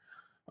player.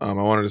 I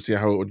wanted to see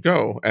how it would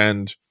go.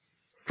 And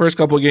first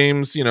couple of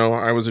games,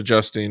 I was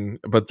adjusting,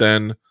 but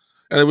then,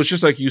 and it was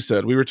just like you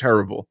said, we were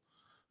terrible.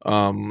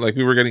 Like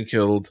we were getting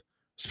killed,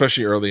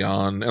 especially early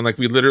on. And like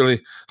we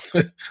literally,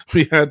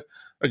 we had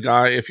a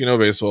guy, if you know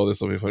baseball,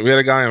 this will be funny. We had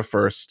a guy on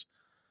first,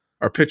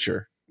 our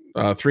pitcher,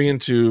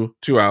 3-2,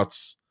 2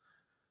 outs.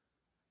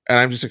 And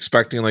I'm just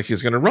expecting like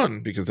he's going to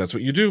run because that's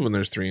what you do when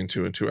there's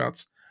 3-2 and 2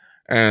 outs.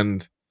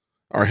 And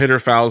our hitter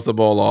fouls the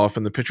ball off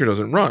and the pitcher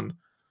doesn't run.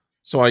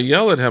 So I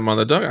yell at him on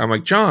the dugout. I'm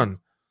like, John,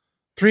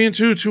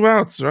 3-2, 2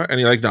 outs, right? And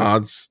he like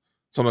nods.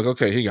 So I'm like,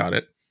 okay, he got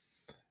it.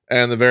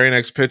 And the very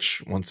next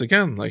pitch, once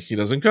again, like he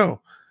doesn't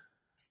go.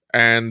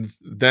 And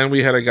then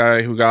we had a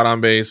guy who got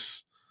on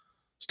base,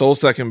 stole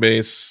second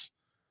base,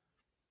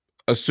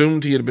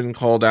 assumed he had been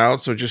called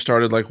out, so just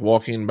started like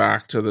walking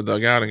back to the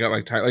dugout and got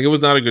like tight. Like it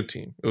was not a good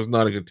team. It was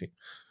not a good team.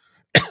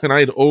 And I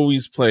had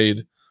always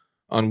played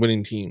on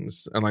winning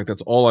teams, and like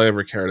that's all I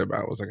ever cared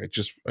about was like I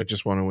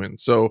just want to win.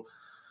 So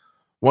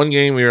one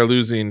game we are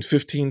losing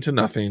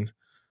 15-0.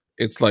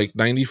 It's like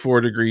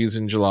 94 degrees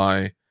in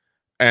July,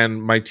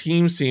 and my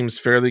team seems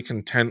fairly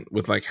content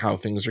with like how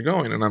things are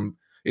going, and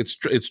it's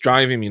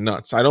driving me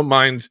nuts. I don't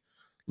mind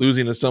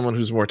losing to someone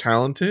who's more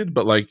talented,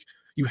 but like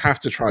you have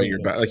to try your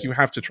best. Like you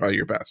have to try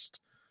your best.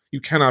 You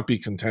cannot be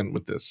content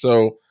with this.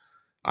 So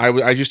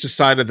I just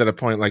decided at a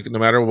point, like no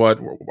matter what,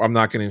 I'm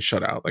not getting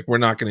shut out. Like we're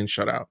not getting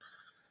shut out.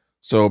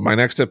 So my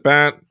next at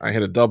bat, I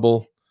hit a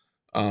double.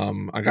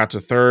 I got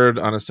to third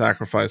on a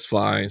sacrifice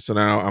fly. So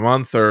now I'm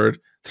on third.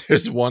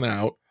 There's one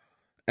out.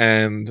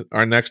 And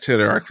our next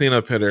hitter, our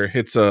cleanup hitter,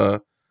 hits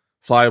a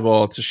fly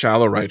ball to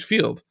shallow right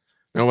field.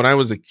 Now, when I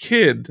was a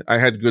kid, I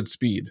had good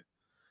speed.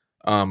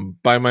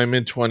 By my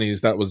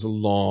mid-20s, that was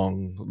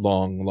long,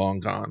 long, long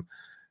gone.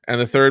 And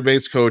the third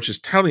base coach is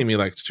telling me,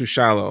 like, it's too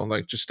shallow.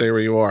 Like, just stay where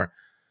you are.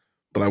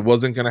 But I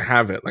wasn't going to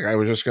have it. Like, I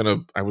was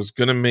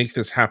going to make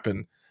this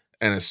happen.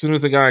 And as soon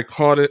as the guy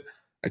caught it,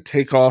 I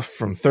take off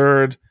from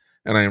third.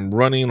 And I am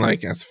running,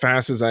 like, as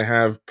fast as I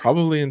have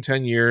probably in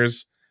 10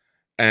 years.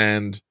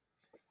 And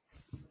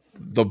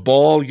the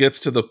ball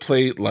gets to the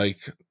plate like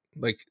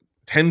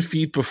 10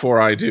 feet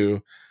before I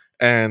do,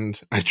 and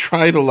I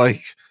try to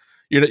like,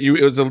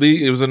 it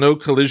was a no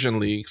collision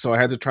league, so I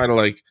had to try to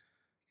like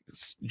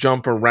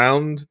jump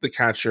around the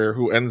catcher,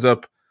 who ends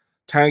up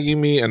tagging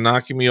me and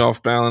knocking me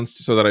off balance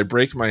so that I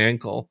break my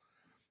ankle,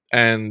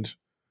 and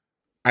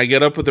I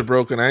get up with a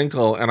broken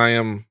ankle, and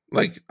I'm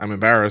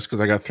embarrassed because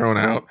I got thrown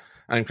out.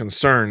 I'm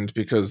concerned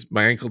because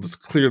my ankle is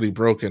clearly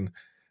broken,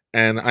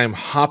 and I'm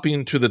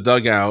hopping to the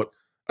dugout,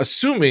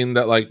 assuming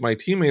that like my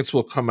teammates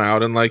will come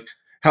out, and like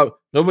how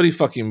nobody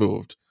fucking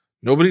moved.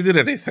 Nobody did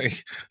anything.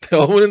 They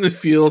all went in the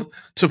field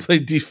to play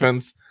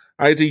defense.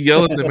 I had to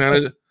yell at the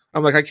manager.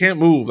 I'm like, I can't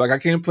move. Like I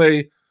can't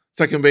play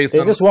second base.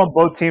 They just want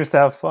both teams to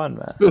have fun,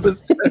 man.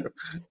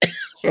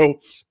 So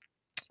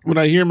when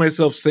I hear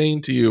myself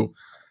saying to you,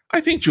 I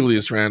think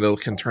Julius Randle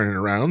can turn it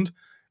around,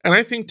 and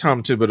I think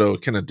Tom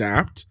Thibodeau can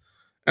adapt,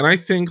 and I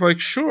think like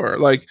sure,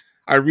 like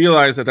I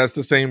realize that that's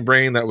the same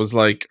brain that was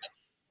like,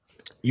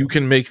 you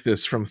can make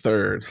this from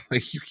third.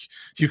 Like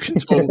you can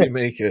totally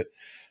make it.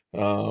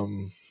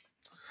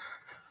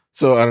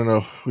 So I don't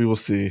know. We will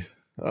see.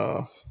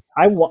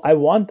 I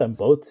want them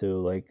both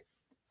to like.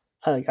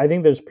 I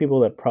think there's people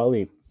that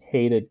probably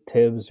hated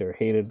Tibbs or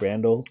hated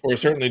Randle, or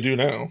certainly do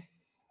now.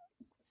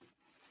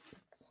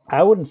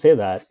 I wouldn't say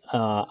that.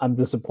 I'm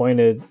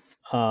disappointed.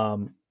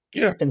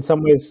 Yeah. In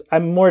some ways,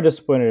 I'm more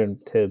disappointed in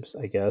Tibbs,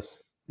 I guess.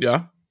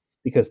 Yeah.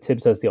 Because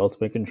Tibbs has the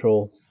ultimate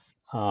control.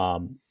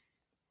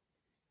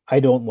 I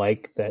don't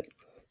like that.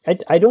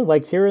 I don't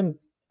like hearing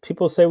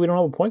people say we don't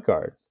have a point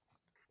guard.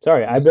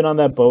 Sorry, I've been on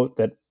that boat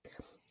that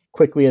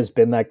Quickly has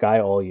been that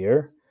guy all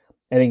year.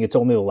 I think it's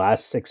only the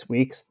last 6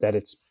 weeks that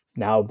it's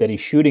now that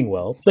he's shooting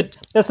well. But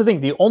that's the thing.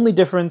 The only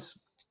difference,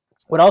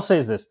 what I'll say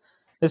is this.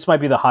 This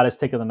might be the hottest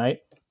take of the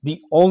night.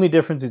 The only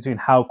difference between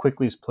how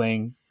Quickly's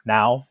playing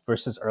now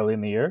versus early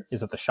in the year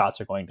is that the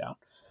shots are going down.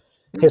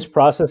 His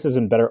process has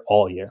been better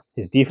all year.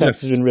 His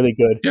defense has been really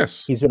good.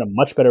 Yes. He's been a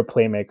much better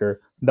playmaker.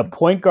 The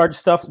point guard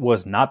stuff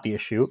was not the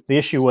issue. The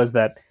issue was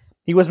that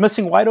he was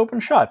missing wide open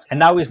shots, and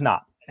now he's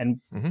not. And,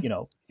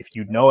 if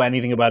you know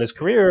anything about his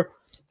career,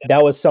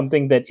 that was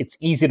something that it's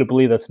easy to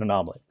believe that's an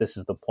anomaly. This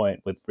is the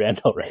point with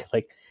Randle, right?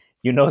 Like,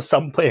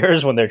 some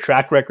players, when their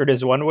track record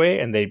is one way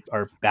and they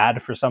are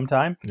bad for some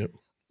time,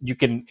 you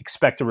can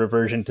expect a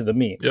reversion to the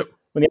mean. Yep.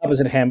 When the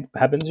opposite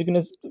happens, you can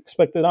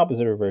expect an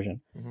opposite reversion.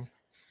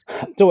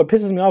 So what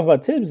pisses me off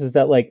about Tibbs is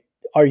that, like,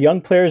 our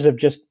young players have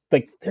just,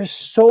 like, there's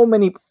so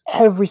many,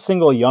 every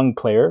single young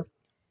player,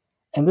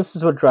 and this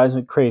is what drives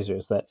me crazy,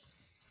 is that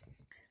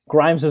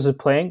Grimes isn't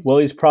playing. Well,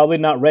 he's probably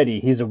not ready.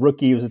 He's a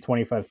rookie. He was a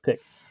 25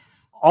 pick.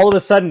 All of a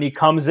sudden, he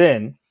comes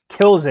in,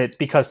 kills it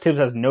because Tibbs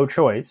has no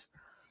choice.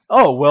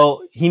 oh,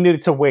 well, he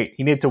needed to wait.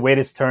 He needed to wait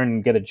his turn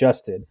and get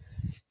adjusted.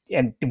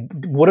 And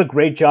what a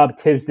great job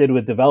Tibbs did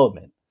with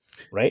development,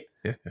 right?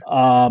 Yeah.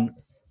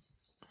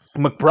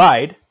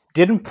 McBride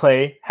didn't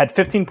play, had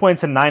 15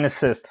 points and 9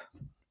 assists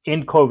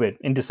in COVID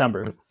in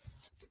December. Yep.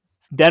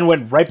 Then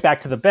went right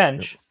back to the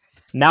bench. Yep.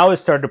 Now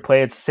has started to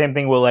play. It's the same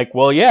thing with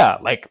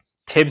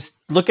Tibbs,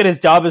 look at his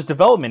job as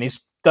development. He's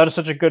done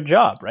such a good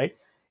job, right?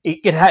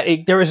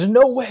 There is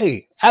no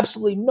way,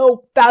 absolutely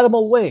no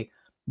fathomable way,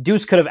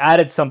 Deuce could have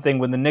added something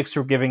when the Knicks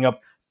were giving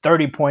up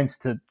 30 points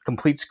to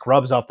complete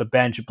scrubs off the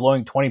bench,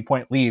 blowing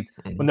 20-point leads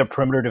when their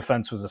perimeter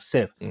defense was a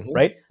sieve,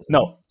 right?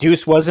 No,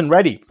 Deuce wasn't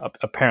ready,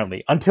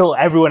 apparently, until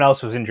everyone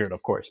else was injured,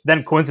 of course.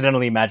 Then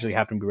coincidentally, magically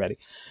happened to be ready.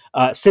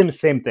 Sims,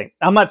 same thing.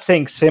 I'm not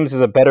saying Sims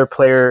is a better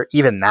player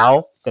even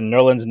now than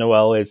Nerlens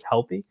Noel is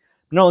healthy.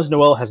 Nerlens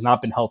Noel has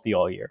not been healthy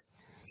all year.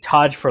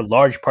 Taj, for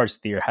large parts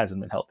of the year, hasn't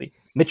been healthy.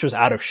 Mitch was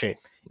out of shape.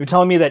 You're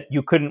telling me that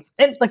you couldn't...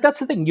 And, that's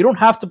the thing. You don't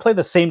have to play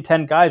the same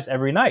 10 guys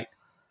every night.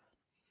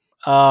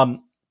 And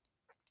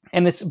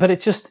it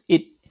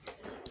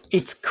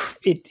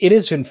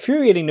is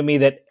infuriating to me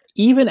that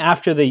even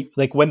after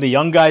when the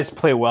young guys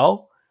play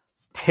well,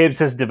 Tibbs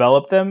has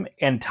developed them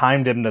and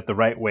timed them the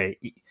right way.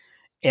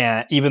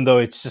 And even though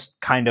it's just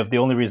kind of the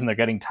only reason they're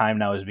getting time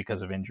now is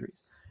because of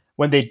injuries.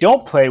 When they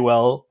don't play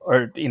well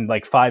or in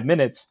 5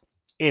 minutes,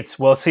 it's,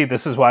 well, see,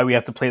 this is why we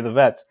have to play the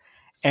vets.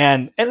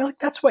 And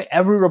that's why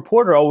every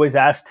reporter always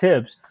asks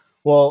Tibbs,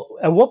 well,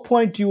 at what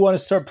point do you want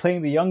to start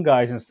playing the young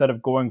guys instead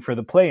of going for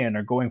the play-in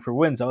or going for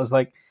wins? I was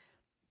like,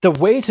 the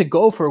way to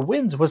go for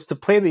wins was to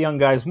play the young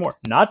guys more,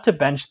 not to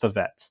bench the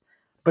vets,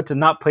 but to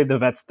not play the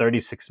vets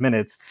 36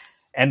 minutes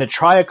and to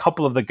try a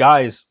couple of the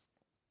guys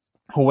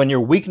who, when your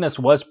weakness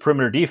was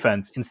perimeter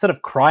defense, instead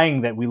of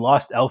crying that we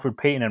lost Elfrid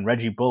Payton and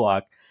Reggie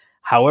Bullock,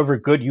 however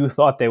good you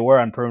thought they were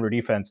on perimeter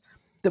defense,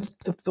 the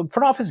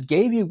front office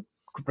gave you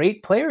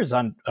great players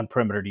on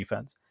perimeter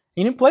defense.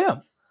 You didn't play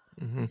them.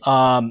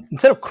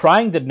 Instead of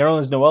crying that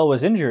Nerlens Noel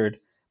was injured,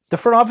 the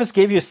front office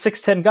gave you a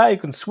 6'10" guy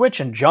who can switch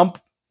and jump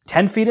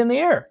 10 feet in the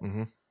air.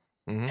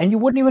 And you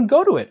wouldn't even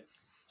go to it.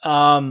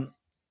 And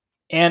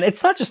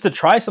it's not just to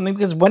try something,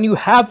 because when you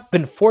have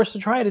been forced to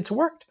try it, it's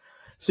worked.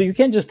 So you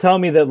can't just tell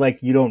me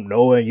that you don't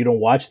know and you don't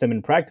watch them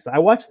in practice. I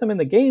watched them in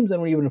the games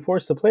and we're even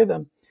forced to play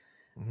them.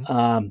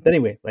 But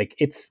anyway,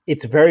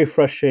 it's very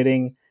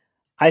frustrating.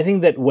 I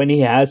think that when he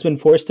has been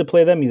forced to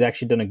play them, he's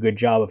actually done a good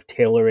job of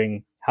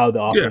tailoring how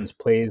the offense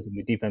plays and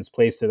the defense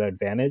plays to their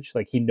advantage.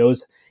 He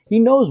knows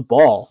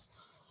ball.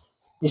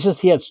 It's just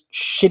he has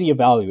shitty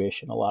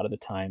evaluation a lot of the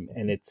time,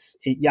 and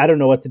I don't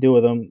know what to do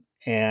with him.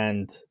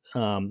 And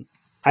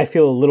I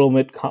feel a little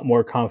bit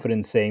more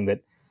confident saying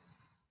that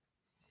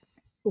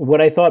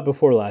what I thought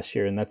before last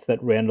year, and that's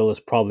that Randall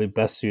is probably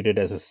best suited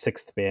as a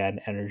sixth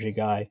man energy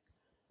guy.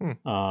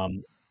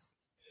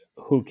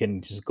 Who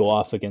can just go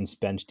off against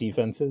bench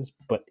defenses,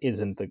 but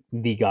isn't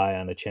the guy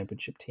on a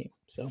championship team.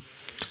 So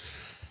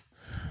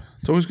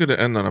it's always good to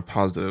end on a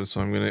positive. So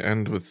I'm going to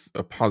end with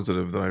a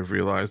positive that I've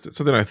realized. It's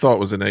something I thought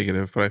was a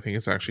negative, but I think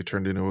it's actually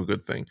turned into a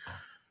good thing.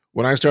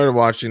 When I started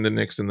watching the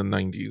Knicks in the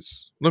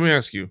 90s, let me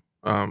ask you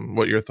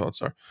what your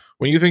thoughts are.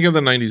 When you think of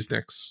the 90s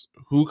Knicks,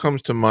 who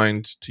comes to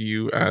mind to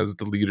you as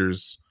the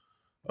leaders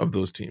of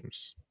those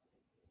teams?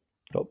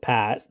 Oh,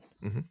 Pat.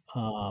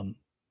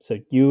 So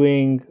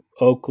Ewing,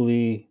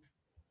 Oakley,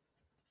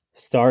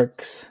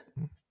 Starks.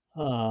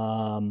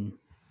 I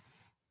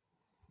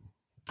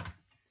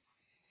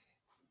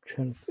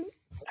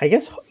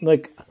guess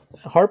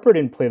Harper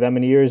didn't play that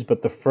many years,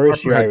 but the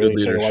first year I really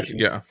started watching.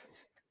 Yeah.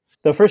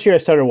 The first year I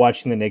started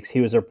watching the Knicks,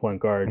 he was their point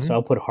guard, so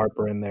I'll put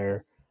Harper in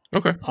there.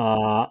 Okay.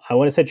 I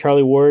want to say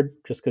Charlie Ward,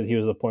 just because he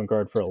was the point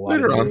guard for a lot.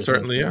 Later on,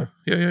 certainly, yeah.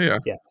 Yeah.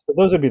 So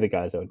those would be the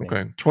guys I would name.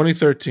 Okay.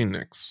 2013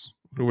 Knicks.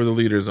 Who were the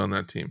leaders on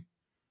that team?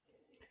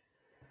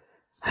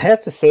 I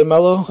have to say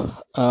Melo.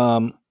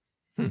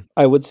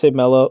 I would say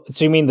Melo.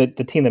 So you mean the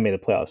team that made the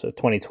playoffs, so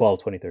 2012,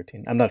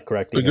 2013. I'm not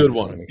correct. The good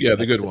one. Yeah,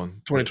 the good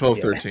one.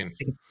 2012-13.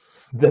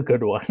 The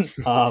good one.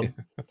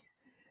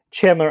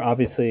 Chandler,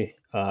 obviously,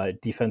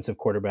 defensive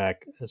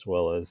quarterback, as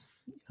well as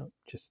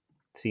just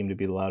seemed to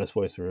be the loudest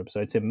voice in the room.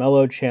 So I'd say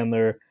Melo,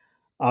 Chandler,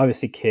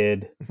 obviously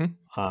Kidd,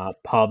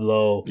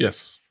 Pablo.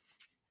 Yes.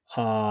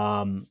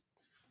 I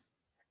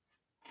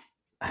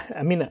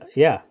mean,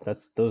 yeah,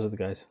 those are the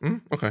guys.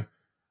 Okay.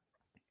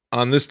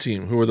 On this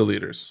team, who are the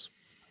leaders?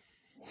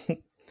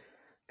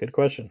 Good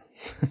question.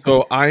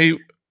 So I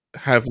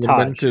have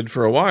lamented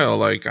for a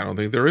while, I don't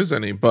think there is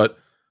any, but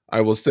I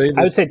will say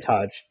I would say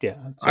Taj. Yeah.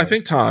 I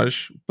think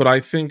Taj, but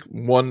I think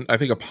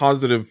a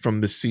positive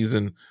from this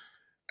season,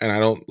 and I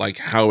don't like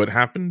how it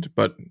happened,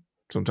 but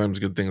sometimes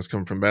good things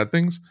come from bad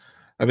things.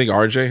 I think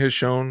RJ has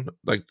shown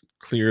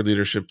clear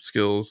leadership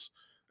skills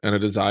and a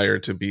desire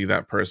to be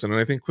that person. And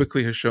I think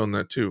Quickley has shown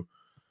that too.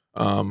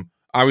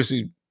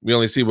 Obviously we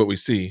only see what we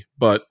see,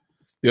 but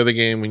the other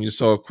game when you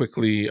saw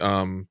Quickley,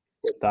 the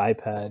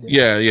iPad.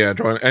 Yeah.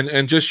 Drawing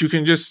and just, you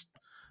can just,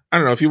 I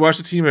don't know, if you watch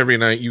the team every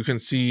night, you can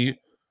see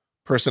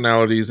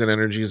personalities and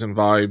energies and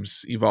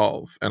vibes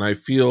evolve. And I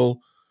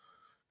feel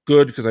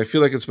good because I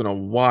feel like it's been a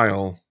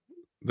while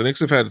the Knicks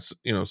have had,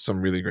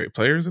 some really great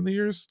players in the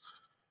years,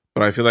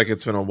 but I feel like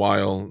it's been a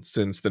while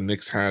since the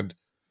Knicks had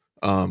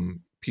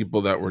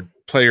people that were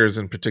players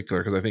in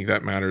particular, because I think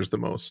that matters the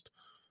most.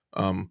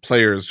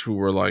 Players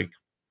who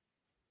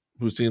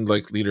seemed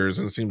like leaders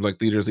and seemed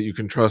like leaders that you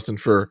can trust. And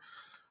for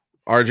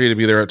RJ to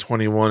be there at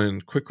 21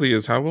 and quickly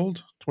is how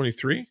old?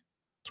 23?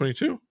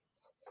 22?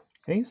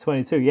 I think it's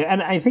 22. Yeah,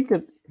 and I think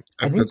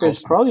That's there's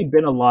awesome. probably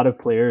been a lot of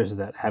players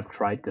that have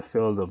tried to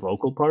fill the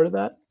vocal part of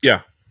that.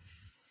 Yeah.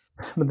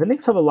 But the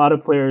Knicks have a lot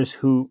of players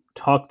who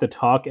talk the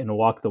talk and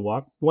walk the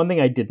walk. One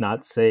thing I did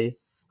not say,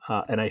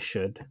 and I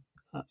should,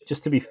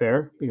 just to be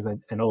fair, because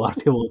I know a lot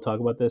of people will talk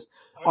about this.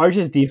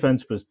 RJ's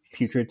defense was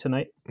putrid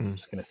tonight. I'm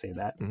just going to say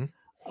that.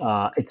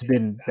 It's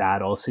been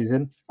bad all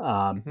season.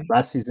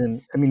 Last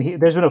season, I mean,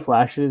 there's been a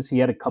flashes. He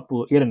had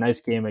a nice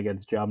game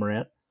against Ja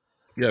Morant.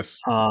 Yes.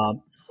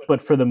 But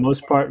for the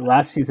most part,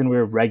 last season we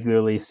were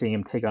regularly seeing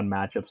him take on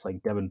matchups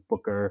like Devin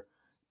Booker,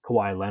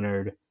 Kawhi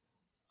Leonard,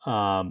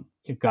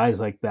 guys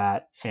like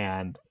that,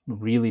 and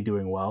really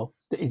doing well.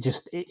 I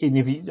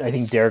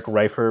think Derek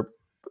Reifer.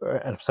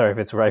 I'm sorry if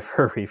it's Reifer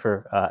or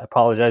Reifer.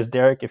 Apologize,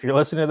 Derek, if you're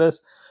listening to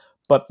this.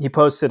 But he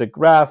posted a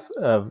graph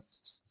of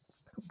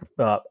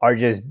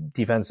RJ's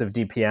defensive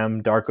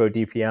DPM, Darko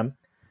DPM,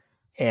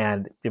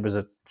 and it was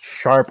a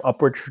sharp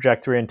upward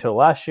trajectory until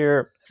last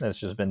year, and it's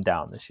just been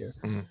down this year.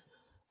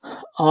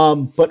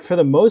 But for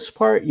the most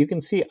part, you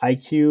can see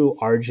IQ,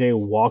 RJ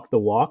walk the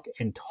walk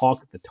and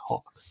talk the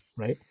talk,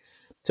 right?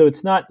 So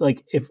it's not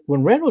like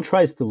when Randall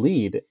tries to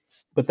lead,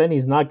 but then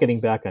he's not getting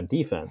back on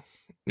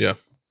defense. Yeah.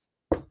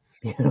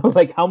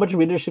 Like how much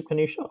leadership can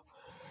you show?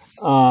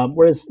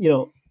 Whereas,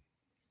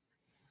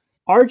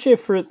 RJ,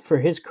 for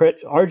his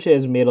credit, RJ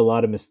has made a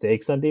lot of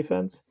mistakes on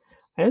defense.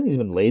 I think he's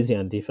been lazy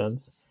on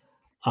defense.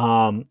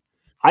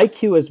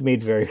 IQ has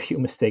made very few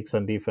mistakes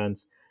on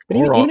defense. But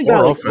even a guy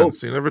like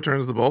offense, he never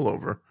turns the ball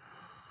over.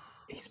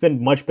 He's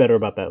been much better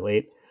about that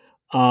late.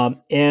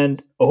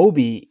 And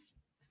Obi,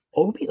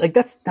 like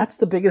that's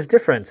the biggest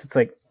difference. It's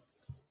like,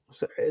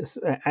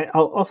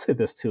 I'll say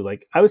this too.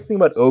 Like I was thinking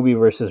about Obi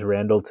versus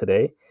Randall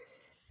today,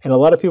 and a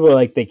lot of people are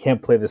like they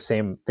can't play the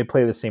same. They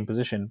play the same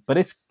position, but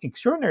it's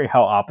extraordinary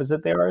how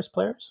opposite they are as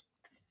players.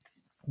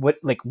 What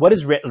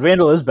is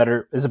Randall is a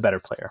better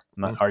player.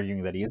 I'm not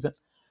arguing that he isn't.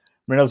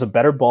 Randall's a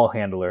better ball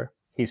handler.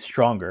 He's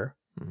stronger,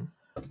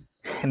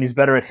 and he's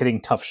better at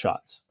hitting tough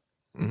shots.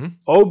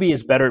 Obi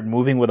is better at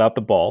moving without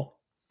the ball.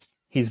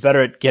 He's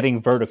better at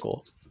getting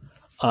vertical.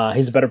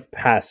 He's a better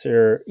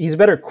passer. He's a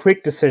better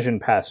quick decision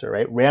passer,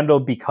 right? Randall,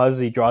 because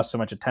he draws so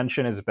much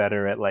attention, is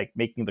better at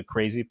making the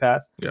crazy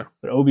pass. Yeah.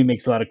 But Obi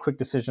makes a lot of quick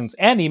decisions,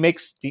 and he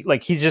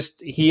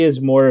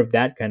is more of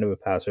that kind of a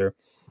passer.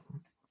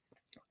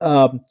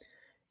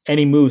 And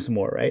he moves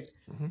more, right?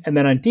 And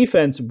then on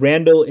defense,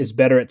 Randall is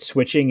better at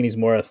switching and he's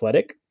more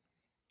athletic.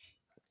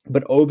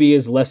 But Obi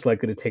is less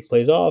likely to take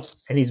plays off,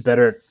 and he's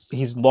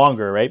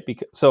longer, right?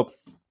 So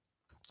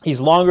he's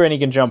longer and he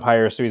can jump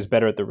higher, so he's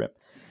better at the rim.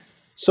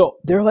 So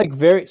they're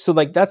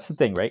that's the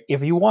thing, right?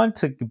 If you want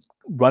to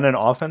run an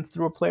offense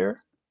through a player,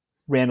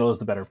 Randall is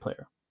the better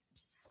player.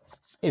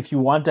 If you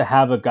want to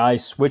have a guy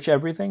switch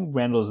everything,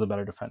 Randall is the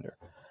better defender.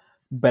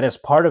 But as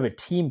part of a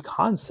team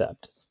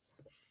concept,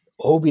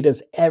 Obi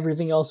does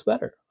everything else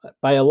better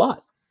by a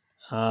lot.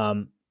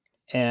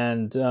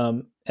 And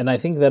I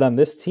think that on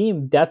this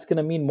team, that's going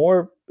to mean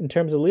more in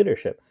terms of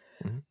leadership.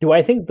 Do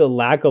I think the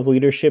lack of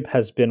leadership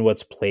has been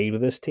what's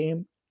plagued this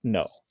team?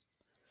 No.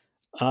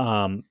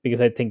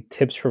 Because I think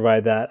Tibbs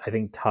provide that. I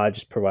think Todd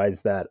just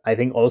provides that. I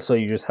think also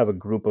you just have a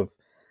group of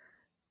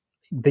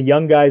the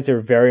young guys are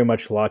very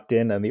much locked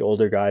in, and the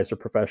older guys are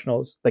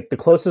professionals. Like the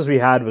closest we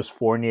had was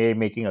Fournier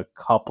making a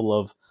couple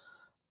of,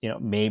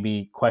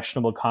 maybe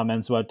questionable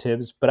comments about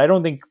Tibbs, but I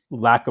don't think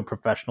lack of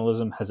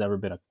professionalism has ever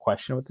been a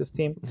question with this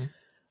team.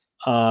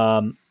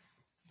 But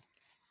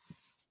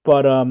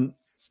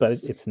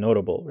it's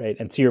notable, right?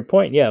 And to your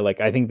point, yeah,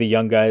 I think the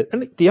young guys,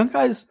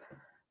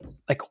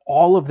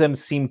 all of them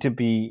seem to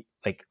be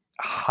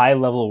high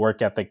level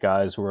work ethic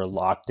guys who are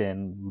locked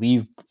in,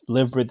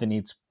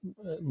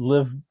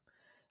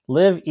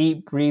 live,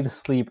 eat, breathe,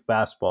 sleep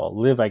basketball.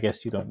 Live, I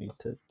guess you don't need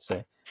to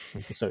say.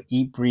 So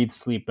eat, breathe,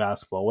 sleep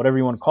basketball, whatever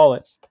you want to call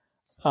it.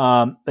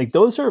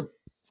 Those are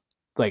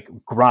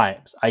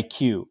Grimes,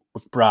 IQ,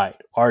 McBride,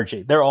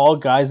 RJ. They're all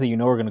guys that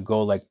are going to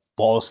go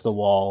balls to the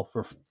wall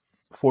for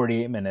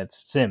 48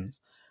 minutes. Sims.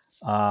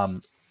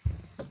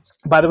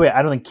 By the way,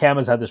 I don't think Cam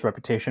has had this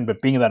reputation,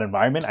 but being in that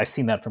environment, I've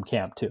seen that from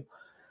Cam too.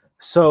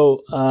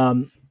 So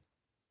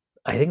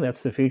I think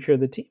that's the future of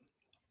the team.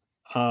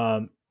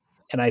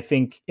 And I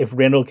think if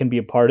Randall can be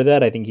a part of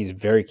that, I think he's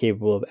very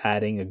capable of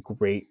adding a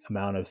great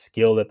amount of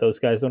skill that those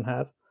guys don't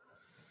have.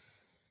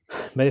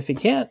 But if he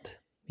can't,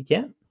 he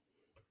can't.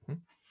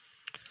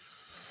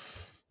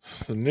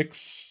 The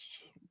Knicks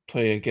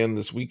play again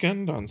this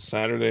weekend on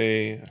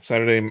Saturday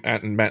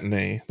at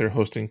matinee. They're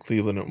hosting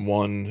Cleveland at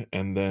 1,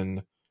 and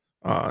then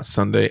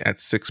Sunday at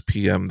 6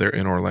 p.m. they're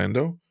in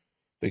Orlando.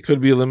 They could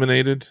be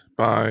eliminated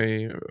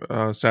by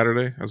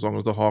Saturday as long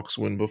as the Hawks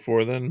win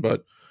before then.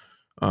 But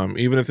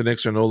even if the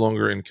Knicks are no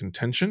longer in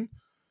contention,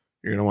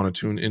 You're going to want to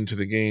tune into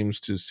the games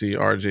to see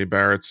RJ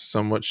Barrett's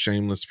somewhat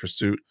shameless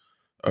pursuit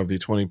of the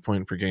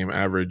 20-point per game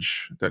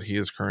average that he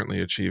is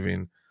currently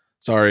achieving.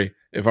 Sorry,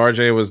 if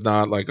RJ was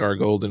not like our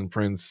golden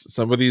prince,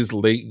 some of these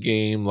late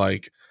game,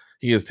 like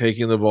he is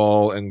taking the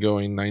ball and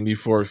going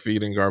 94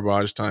 feet in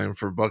garbage time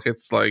for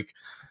buckets. Like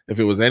if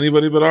it was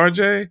anybody but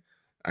RJ,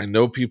 I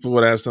know people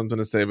would have something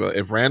to say. But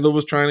if Randall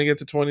was trying to get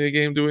to 20 a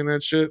game doing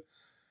that shit,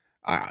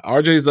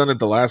 RJ's done it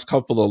the last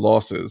couple of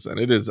losses, and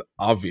it is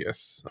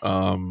obvious.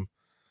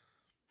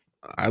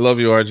 I love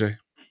you, RJ.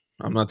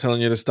 I'm not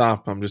telling you to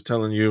stop. I'm just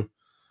telling you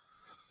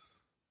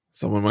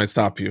someone might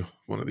stop you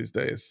one of these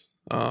days.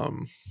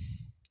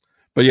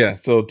 But yeah,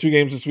 so 2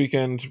 games this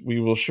weekend. We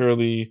will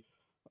surely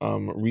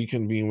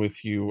reconvene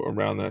with you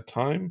around that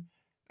time.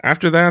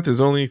 After that, there's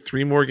only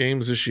 3 more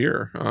games this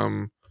year.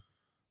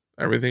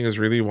 Everything is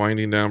really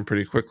winding down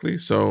pretty quickly,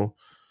 so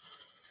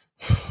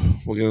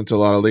we'll get into a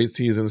lot of late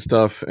season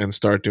stuff and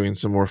start doing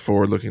some more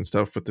forward-looking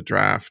stuff with the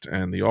draft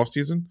and the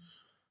offseason.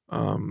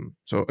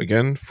 So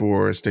again,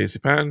 for Stacey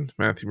Patton,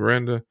 Matthew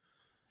Miranda,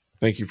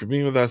 thank you for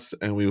being with us,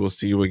 and we will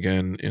see you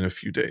again in a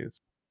few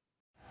days.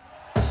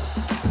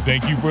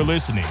 Thank you for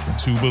listening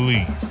to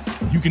Believe.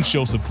 You can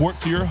show support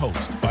to your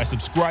host by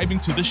subscribing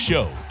to the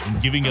show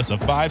and giving us a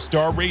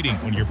 5-star rating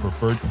on your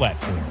preferred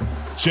platform.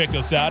 Check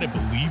us out at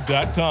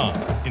Believe.com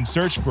and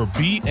search for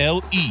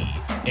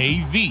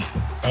BLEAV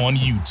on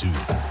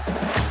YouTube.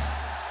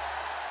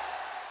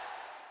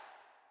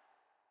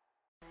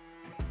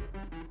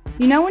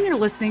 You know when you're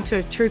listening to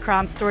a true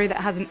crime story that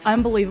has an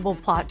unbelievable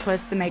plot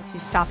twist that makes you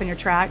stop in your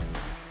tracks?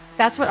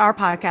 That's what our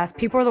podcast,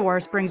 People Are the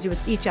Worst, brings you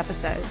with each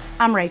episode.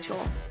 I'm Rachel.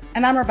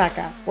 And I'm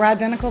Rebecca. We're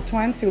identical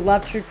twins who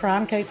love true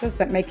crime cases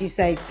that make you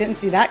say, didn't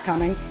see that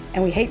coming,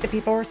 and we hate the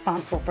people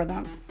responsible for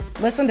them.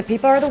 Listen to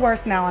People Are the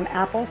Worst now on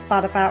Apple,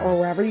 Spotify, or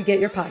wherever you get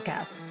your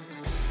podcasts.